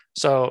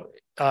 So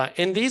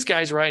in these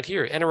guys right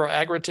here,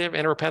 enteroagglutinative,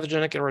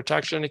 enteropathogenic,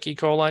 enterotoxigenic E.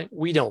 coli,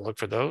 we don't look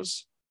for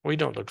those. We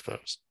don't look for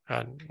those.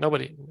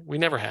 We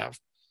never have.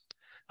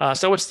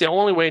 So it's the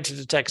only way to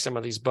detect some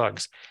of these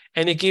bugs.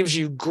 And it gives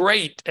you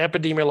great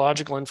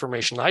epidemiological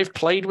information. I've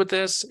played with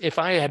this. If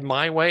I had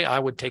my way, I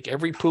would take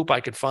every poop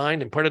I could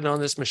find and put it on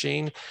this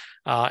machine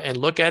and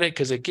look at it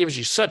because it gives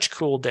you such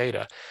cool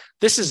data.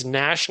 This is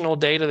national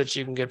data that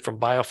you can get from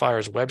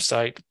BioFire's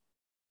website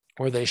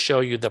where they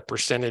show you the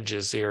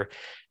percentages here.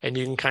 And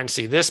you can kind of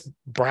see this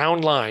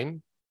brown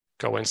line,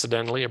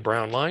 coincidentally, a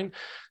brown line,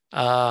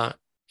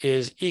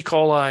 is E.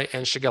 coli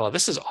and Shigella.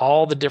 This is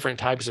all the different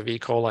types of E.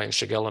 coli and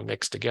Shigella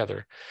mixed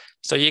together.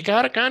 So you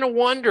got to kind of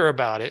wonder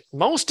about it.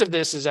 Most of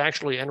this is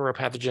actually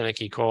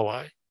enteropathogenic E.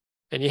 coli.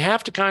 And you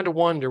have to kind of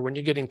wonder when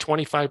you're getting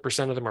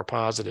 25% of them are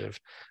positive.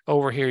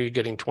 Over here, you're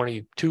getting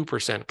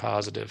 22%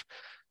 positive.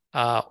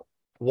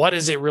 What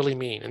does it really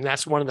mean? And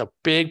that's one of the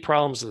big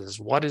problems of this.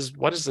 What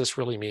does this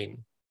really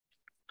mean?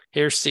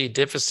 Here's C.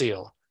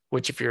 difficile,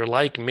 which if you're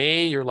like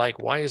me, you're like,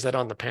 why is that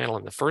on the panel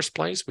in the first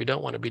place? We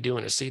don't want to be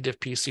doing a C. diff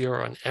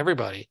PCR on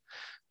everybody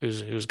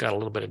who's got a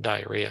little bit of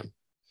diarrhea.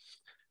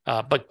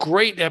 But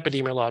great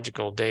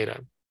epidemiological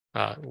data.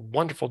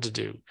 Wonderful to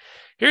do.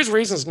 Here's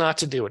reasons not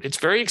to do it. It's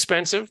very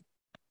expensive.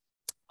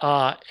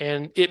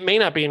 And it may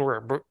not be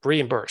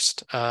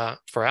reimbursed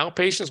for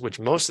outpatients, which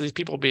most of these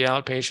people will be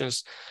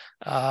outpatients.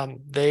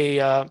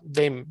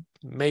 They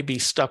may be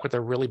stuck with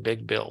a really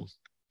big bill.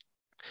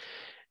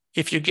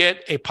 If you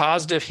get a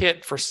positive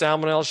hit for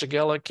Salmonella,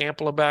 Shigella,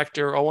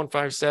 Campylobacter,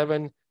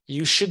 0157,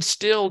 you should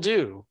still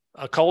do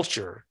a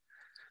culture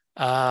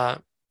so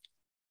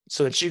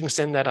that you can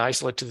send that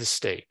isolate to the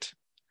state.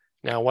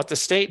 Now, what the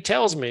state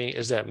tells me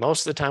is that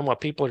most of the time what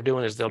people are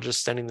doing is they'll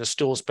just sending the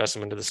stool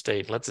specimen to the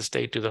state, let the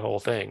state do the whole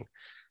thing.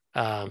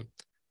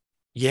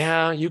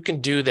 Yeah, you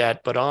can do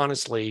that, but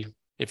honestly,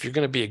 if you're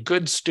going to be a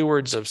good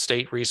stewards of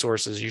state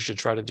resources, you should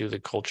try to do the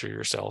culture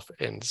yourself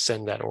and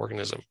send that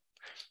organism.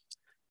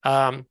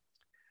 Some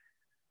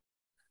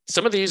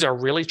of these are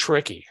really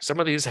tricky. Some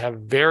of these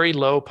have very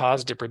low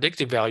positive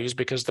predictive values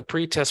because the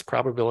pretest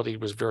probability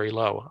was very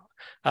low.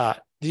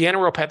 The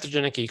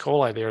enteropathogenic E.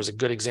 coli there is a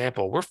good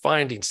example. We're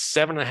finding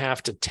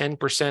 7.5 to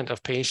 10%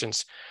 of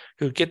patients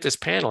who get this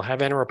panel have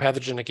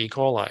enteropathogenic E.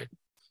 coli.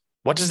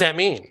 What does that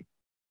mean?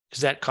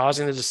 Is that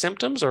causing the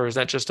symptoms or is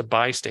that just a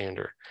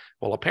bystander?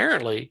 Well,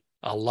 apparently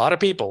a lot of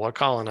people are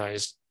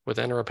colonized with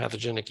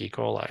enteropathogenic E.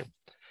 coli.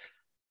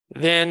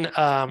 Then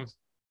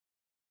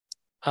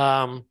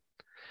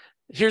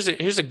here's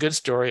a good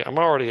story. I'm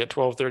already at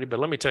 12:30, but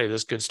let me tell you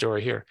this good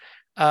story here.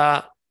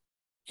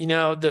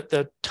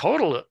 The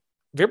total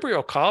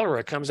Vibrio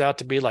cholera comes out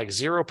to be like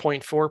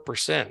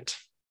 0.4%.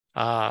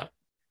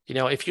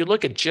 If you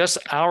look at just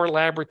our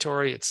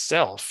laboratory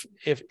itself,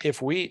 if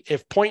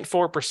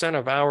 0.4%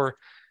 of our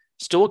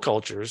stool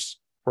cultures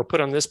were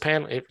put on this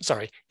panel,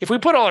 if we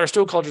put all our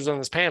stool cultures on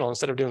this panel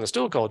instead of doing the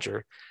stool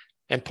culture,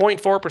 and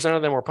 0.4%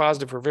 of them were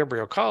positive for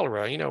Vibrio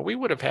cholera, we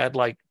would have had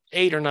like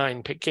 8 or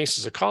 9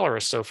 cases of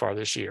cholera so far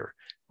this year,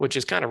 which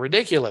is kind of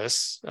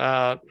ridiculous.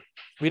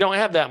 We don't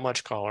have that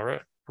much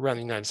cholera around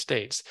the United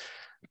States,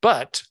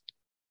 but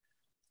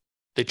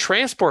the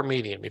transport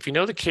medium, if you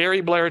know the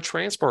Carey-Blair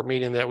transport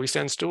medium that we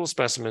send stool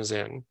specimens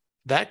in,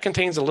 that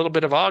contains a little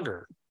bit of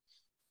agar.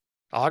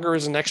 Agar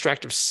is an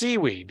extract of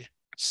seaweed.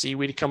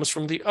 Seaweed comes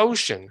from the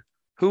ocean.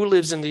 Who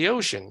lives in the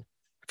ocean?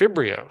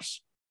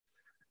 Vibrios.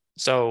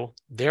 So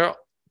there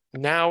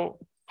now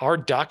are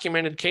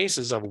documented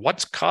cases of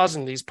what's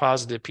causing these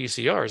positive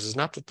PCRs. It's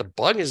not that the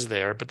bug is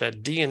there, but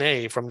that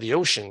DNA from the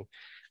ocean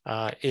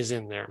is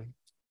in there.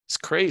 It's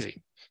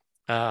crazy.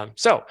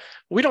 So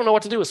we don't know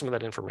what to do with some of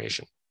that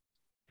information.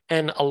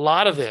 And a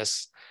lot of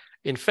this,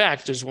 in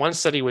fact, there's one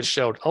study which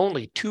showed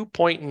only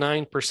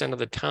 2.9% of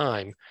the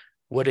time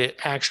would it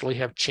actually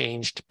have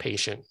changed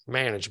patient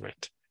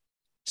management.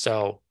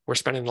 So we're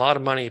spending a lot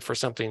of money for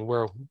something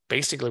where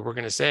basically we're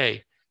going to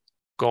say,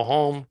 go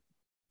home,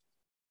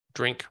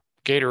 drink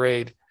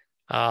Gatorade,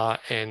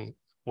 and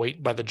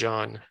wait by the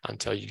John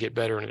until you get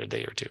better in a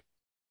day or two.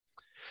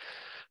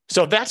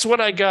 So that's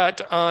what I got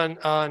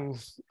on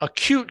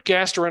acute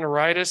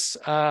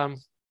gastroenteritis.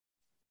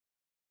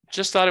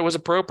 Just thought it was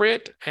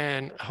appropriate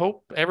and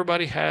hope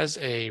everybody has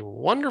a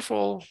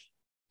wonderful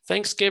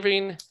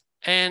Thanksgiving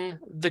and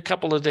the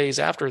couple of days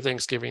after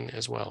Thanksgiving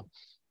as well.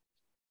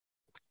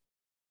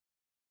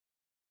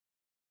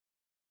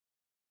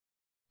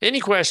 Any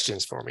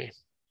questions for me?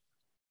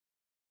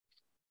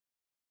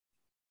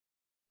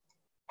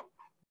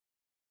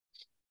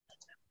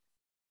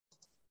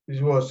 This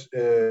was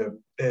an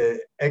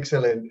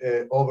excellent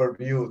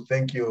overview.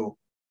 Thank you,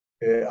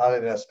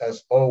 Alan,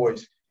 as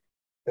always.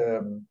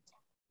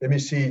 Let me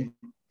see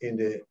in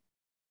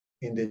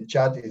the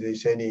chat if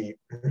there's any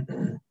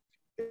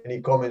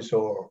comments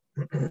or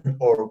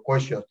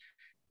questions.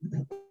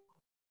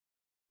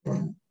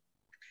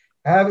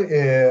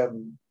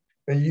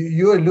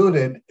 You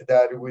alluded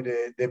that with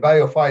the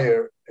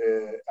biofire,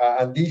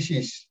 and this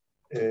is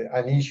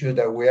an issue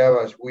that we have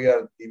as we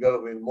are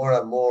developing more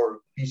and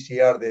more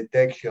PCR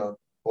detection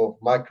of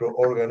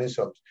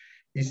microorganisms.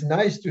 It's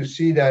nice to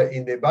see that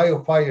in the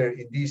biofire,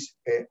 in this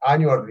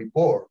annual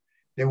report,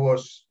 there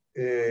was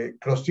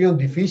Clostridium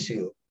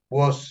difficile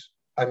was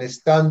a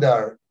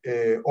standard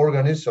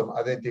organism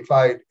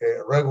identified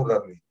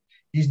regularly.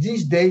 Is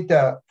this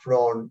data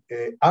from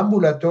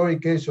ambulatory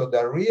case of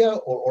diarrhea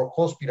or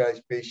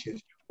hospitalized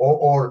patients?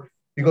 Or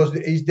because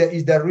is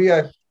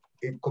diarrhea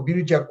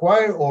community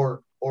acquired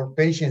or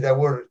patients that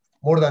were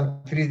more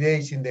than 3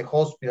 days in the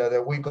hospital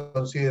that we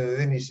consider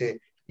then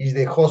is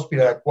the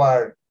hospital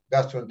acquired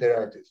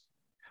gastroenteritis?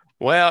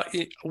 Well,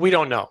 we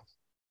don't know.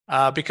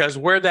 Because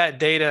where that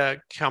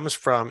data comes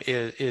from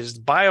is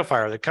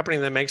BioFire, the company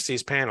that makes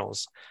these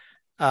panels.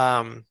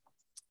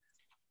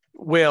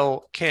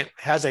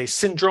 has a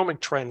syndromic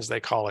trends, they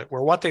call it,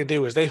 where what they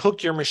do is they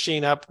hook your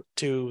machine up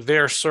to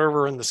their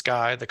server in the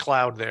sky, the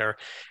cloud there,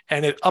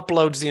 and it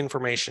uploads the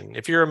information.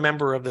 If you're a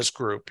member of this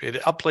group, it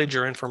uploads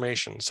your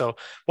information. So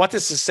what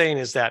this is saying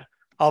is that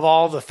of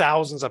all the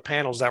thousands of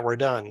panels that were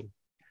done,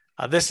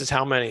 this is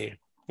how many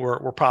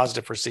were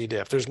positive for C.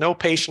 diff. There's no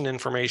patient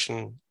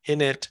information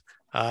in it.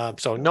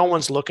 So no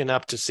one's looking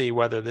up to see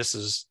whether this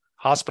is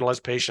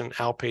hospitalized patient,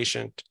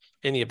 outpatient,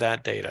 any of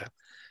that data.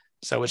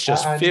 So it's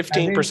just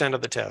 15%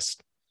 of the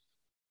test.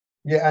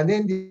 Yeah, and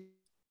then the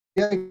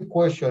other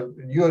question,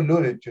 you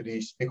alluded to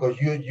this because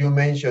you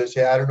mentioned,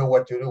 say, I don't know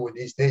what to do with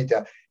this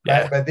data.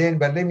 But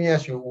let me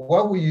ask you,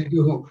 what will you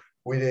do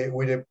with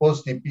a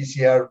positive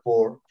PCR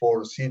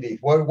for C. diff?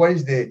 What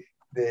is the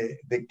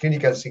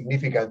clinical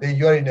significance? Then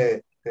you're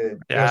in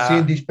you're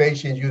seeing these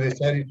patients, you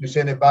decided to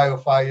send a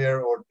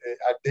BioFire, or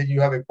then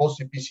you have a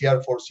positive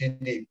PCR for C.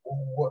 diff.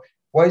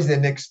 What is the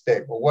next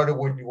step? Or what do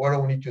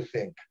we need to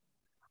think?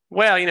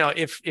 Well,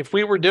 if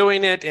we were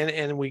doing it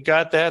and we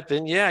got that,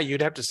 then yeah,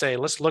 you'd have to say,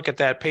 let's look at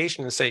that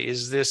patient and say,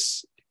 is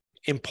this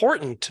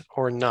important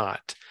or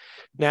not?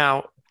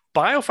 Now,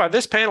 BioFire,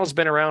 this panel has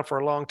been around for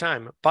a long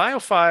time.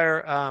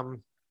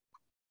 BioFire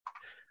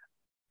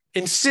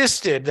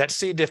insisted that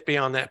C. diff be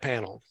on that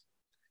panel.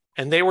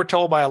 And they were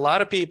told by a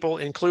lot of people,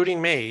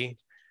 including me,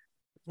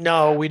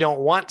 no, we don't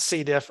want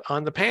C. diff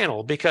on the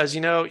panel because,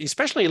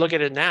 especially look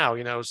at it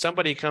now,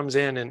 somebody comes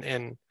in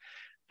and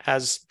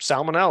has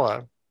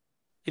salmonella.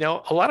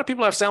 A lot of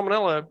people have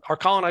salmonella are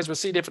colonized with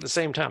C. diff at the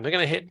same time. They're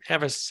going to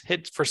have a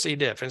hit for C.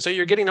 diff. And so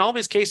you're getting all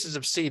these cases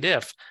of C.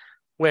 diff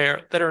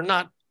that are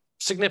not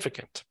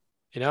significant.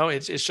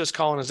 It's just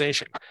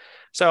colonization.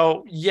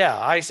 So yeah,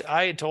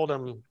 I had told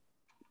them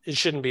it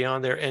shouldn't be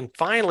on there. And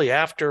finally,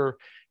 after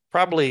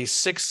probably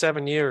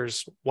 6-7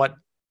 years, what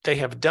they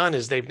have done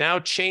is they've now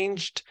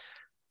changed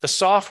the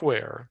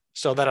software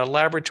so that a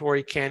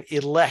laboratory can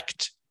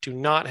elect to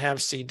not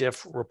have C.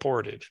 diff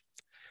reported.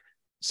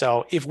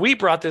 So if we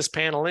brought this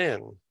panel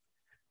in,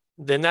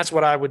 then that's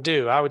what I would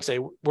do. I would say,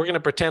 we're going to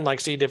pretend like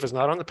C. diff is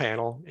not on the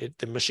panel.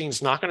 The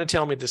machine's not going to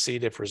tell me the C.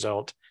 diff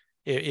result.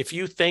 If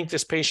you think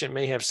this patient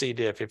may have C.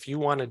 diff, if you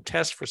want to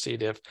test for C.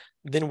 diff,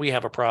 then we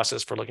have a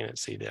process for looking at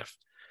C. diff.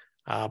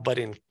 But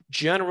in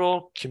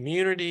general,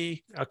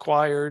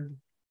 community-acquired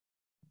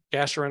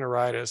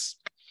gastroenteritis,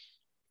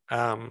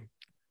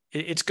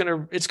 it's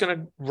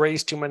gonna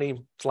raise too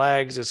many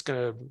flags. It's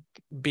gonna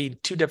be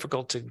too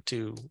difficult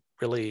to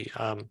really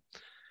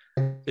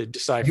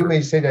decipher. You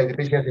may say that the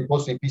patient has a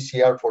positive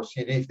PCR for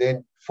C. diff,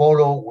 then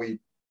follow with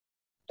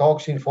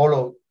toxin,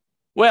 follow.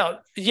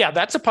 Well, yeah,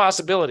 that's a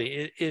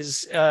possibility.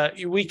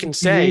 We can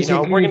say,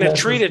 we're going to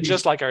treat it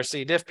just like our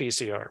C. diff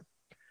PCR,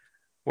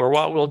 where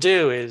what we'll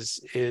do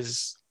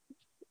is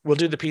we'll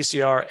do the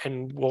PCR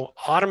and we'll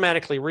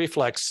automatically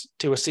reflex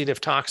to a C. diff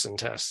toxin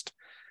test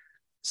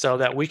so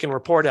that we can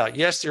report out,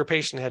 yes, your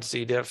patient had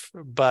C. diff,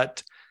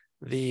 but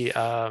the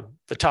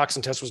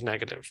toxin test was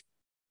negative.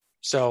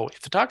 So if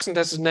the toxin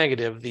test is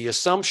negative, the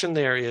assumption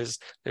there is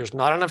there's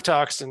not enough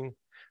toxin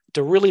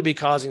to really be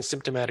causing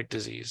symptomatic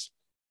disease.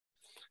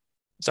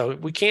 So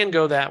we can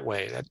go that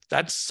way.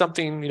 That's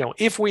something,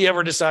 if we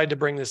ever decide to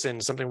bring this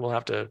in, something we'll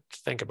have to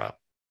think about.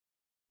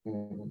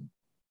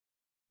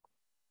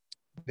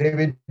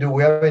 David, do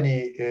we have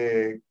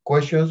any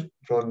questions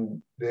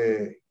from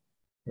the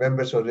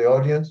members of the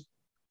audience?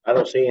 I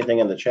don't see anything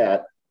in the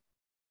chat.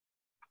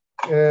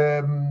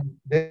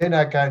 Then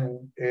I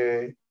can,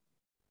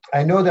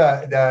 I know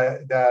that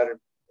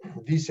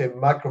this is a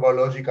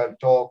microbiological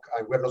talk,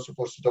 and we're not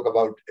supposed to talk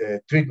about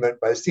treatment,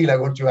 but still I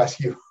want to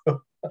ask you,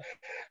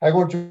 I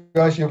want to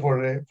ask you for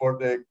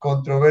the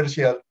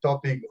controversial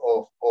topic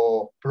of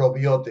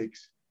probiotics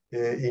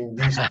in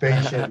this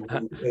patient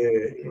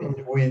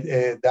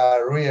with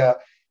diarrhea,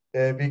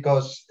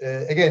 because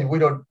again,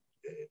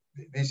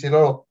 there's a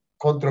lot of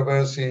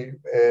controversy,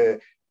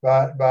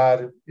 but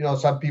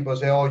some people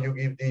say, oh, you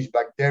give these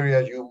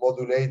bacteria, you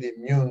modulate the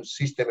immune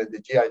system and the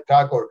GI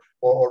tract,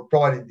 or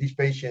probably these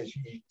patients,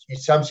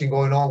 it's something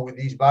going on with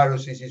these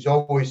viruses. It's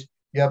always,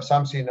 you have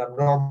something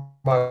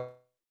abnormal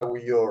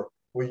with your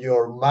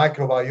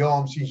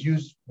microbiome. Since you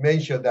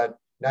mentioned that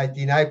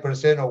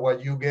 99% of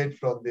what you get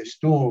from the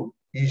stool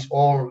is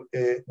all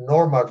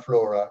normal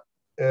flora.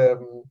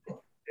 And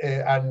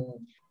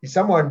if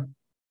someone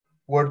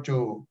were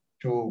to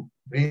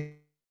bring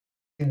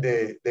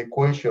the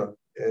question,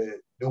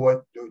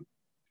 do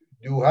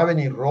you have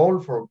any role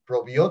for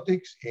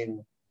probiotics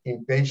in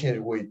patients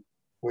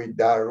with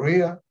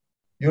diarrhea?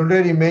 You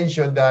already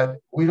mentioned that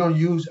we don't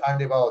use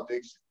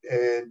antibiotics,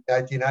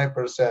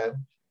 99%.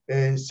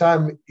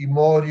 Some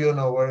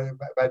Imodium,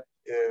 but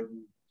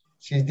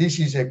since this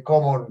is a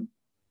common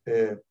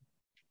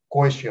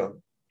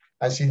question,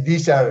 and since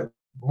these are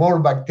more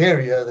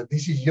bacteria, that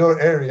this is your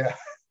area.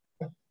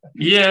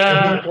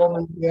 Yeah. Any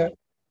comment there?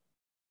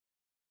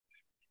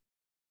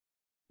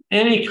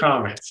 Any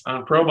comments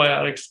on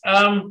probiotics?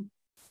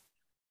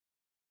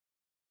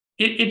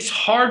 It's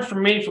hard for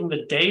me from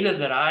the data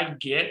that I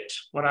get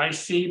what I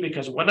see,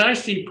 because when I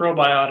see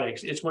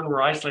probiotics, it's when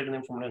we're isolating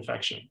them from an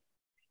infection.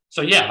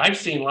 So yeah, I've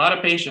seen a lot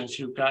of patients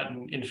who've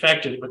gotten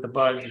infected with the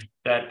bug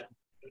that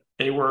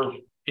they were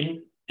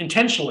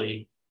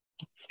intentionally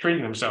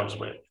treating themselves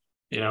with.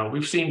 You know,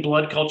 we've seen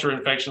blood culture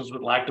infections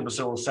with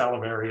Lactobacillus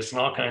salivarius and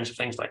all kinds of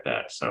things like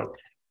that. So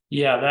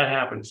yeah, that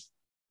happens.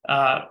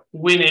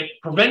 When it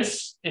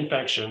prevents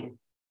infection,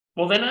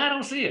 well, then I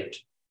don't see it.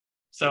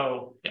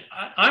 So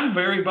I'm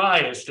very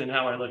biased in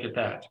how I look at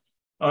that,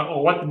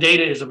 or what the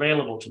data is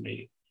available to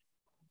me.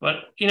 But,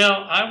 you know,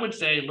 I would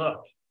say,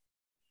 look,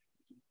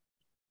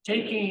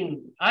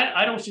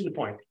 I don't see the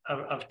point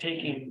of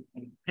taking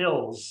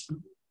pills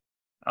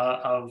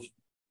of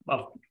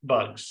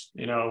bugs,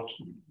 you know,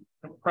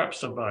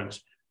 preps of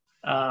bugs.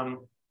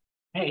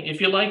 Hey,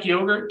 if you like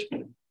yogurt,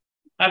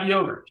 have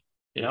yogurt,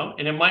 you know,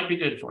 and it might be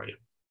good for you.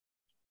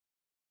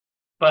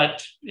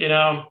 But, you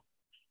know.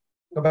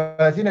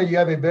 But I think that you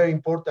have a very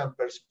important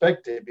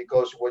perspective,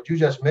 because what you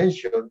just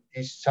mentioned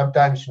is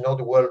sometimes not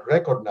well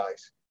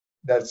recognized,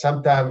 that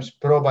sometimes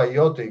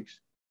probiotics,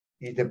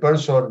 if the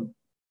person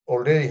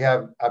already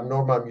have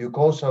abnormal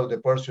mucosa, the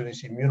person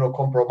is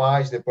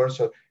immunocompromised, the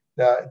person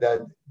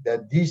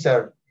that these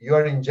are, you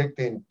are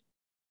injecting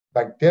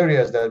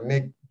bacteria that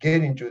may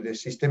get into the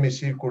systemic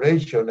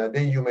circulation, and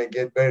then you may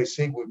get very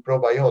sick with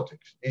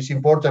probiotics. It's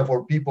important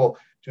for people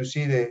to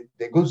see the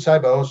good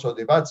side, but also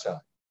the bad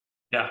side.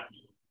 Yeah,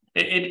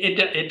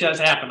 it does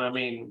happen. I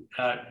mean,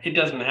 it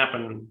doesn't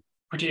happen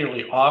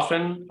particularly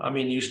often. I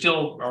mean, you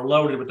still are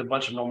loaded with a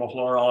bunch of normal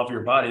flora all over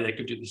your body that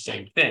could do the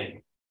same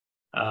thing.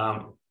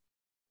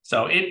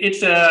 So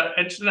it's a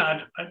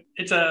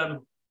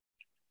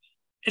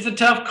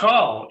tough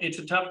call. It's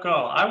a tough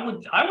call.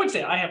 I would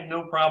say I have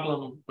no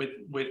problem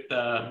with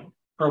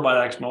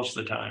probiotics most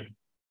of the time.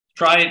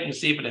 Try it and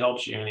see if it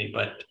helps you any,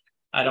 but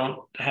I don't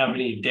have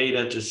any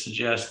data to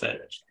suggest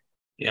that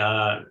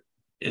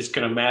it's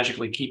going to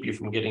magically keep you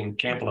from getting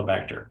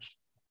Campylobacter.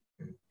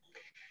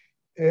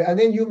 And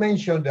then you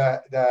mentioned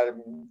that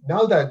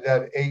now that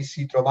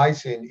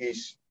azithromycin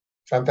is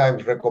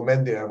sometimes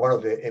recommended as one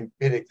of the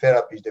empiric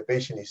therapies, the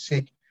patient is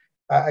sick.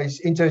 It's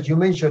interesting, you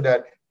mentioned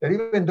that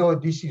even though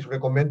this is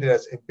recommended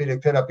as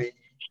empiric therapy,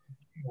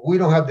 we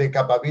don't have the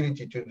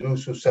capability to do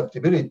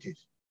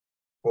susceptibilities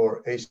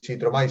for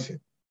azithromycin.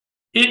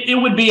 It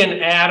would be an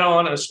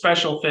add-on, a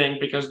special thing,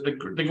 because the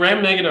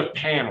gram-negative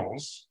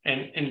panels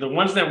and the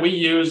ones that we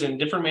use in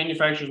different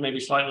manufacturers may be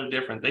slightly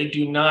different. They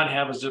do not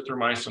have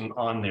azithromycin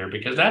on there,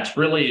 because that's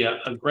really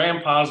a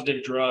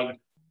gram-positive drug,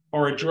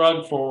 or a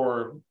drug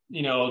for,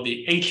 you know,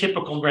 the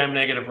atypical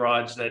gram-negative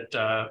rods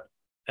that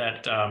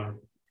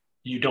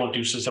you don't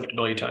do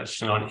susceptibility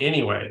testing on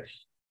anyway.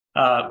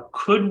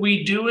 Could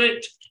we do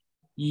it?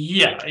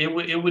 Yeah,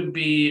 it would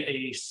be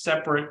a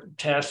separate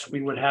test.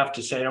 We would have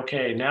to say,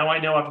 okay, now I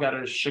know I've got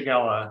a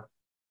Shigella.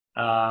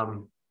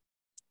 I'm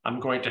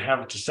going to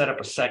have to set up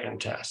a second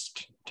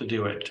test to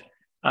do it.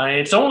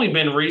 It's only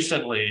been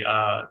recently,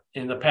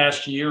 in the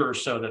past year or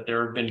so, that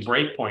there have been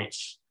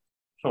breakpoints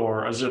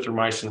for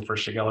azithromycin for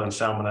Shigella and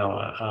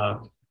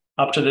Salmonella.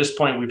 Up to this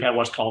point, we've had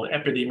what's called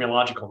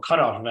epidemiological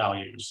cutoff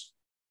values,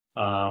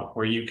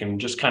 where you can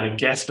just kind of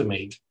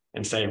guesstimate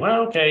and say,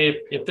 well, okay,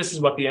 if this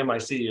is what the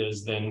MIC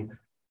is, then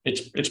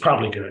it's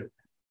probably good.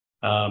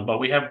 But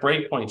we have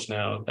breakpoints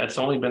now. That's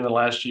only been the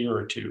last year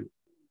or two.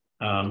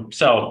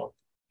 So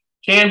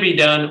can be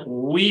done.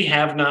 We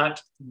have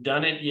not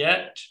done it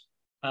yet,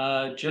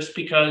 just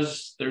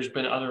because there's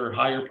been other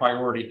higher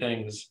priority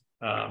things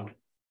on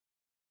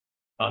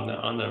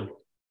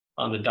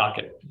the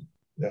docket.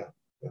 Yeah.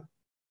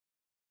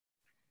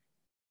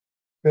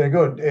 Very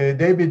good.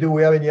 David, do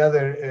we have any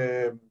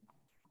other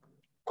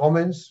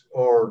comments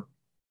or?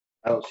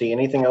 I don't see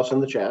anything else in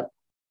the chat.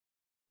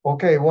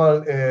 Okay,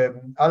 well,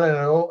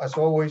 Alan, as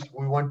always,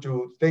 we want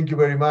to thank you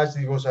very much.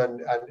 It was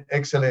an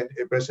excellent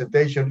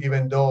presentation,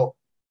 even though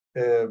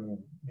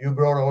you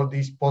brought all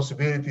these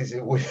possibilities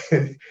with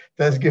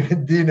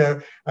Thanksgiving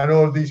dinner and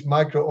all these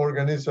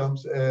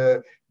microorganisms.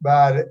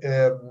 But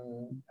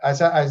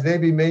as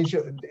David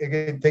mentioned,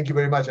 again, thank you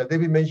very much. As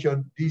David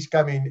mentioned, this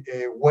coming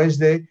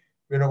Wednesday,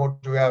 we're not going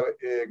to have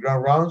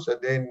ground rounds, and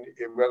then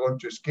we're going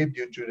to skip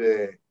due to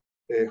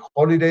the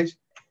holidays.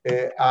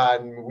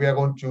 And we are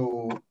going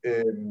to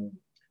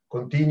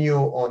continue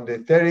on the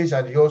 30th.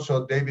 And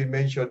also, David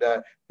mentioned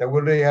that we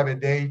already have a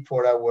date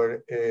for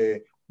our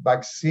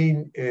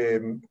vaccine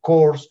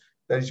course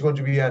that is going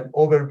to be an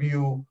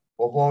overview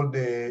of all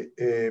the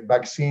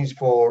vaccines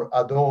for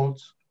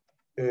adults.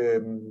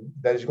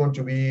 That is going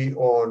to be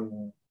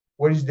on,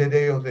 what is the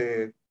day of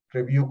the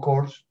review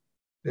course?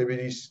 David,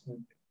 is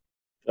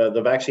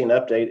the vaccine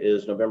update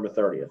is November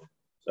 30th.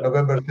 So.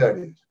 November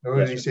 30th.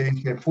 Yes,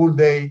 it's a full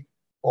day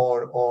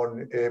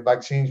on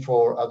vaccines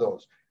for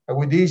adults. And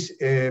with this,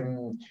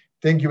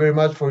 thank you very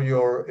much for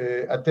your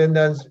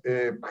attendance.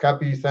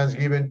 Happy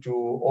Thanksgiving to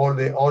all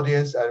the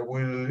audience, and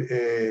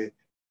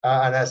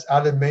and as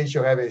Alan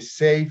mentioned, have a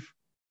safe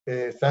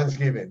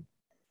Thanksgiving.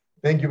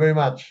 Thank you very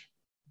much.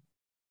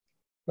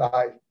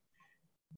 Bye.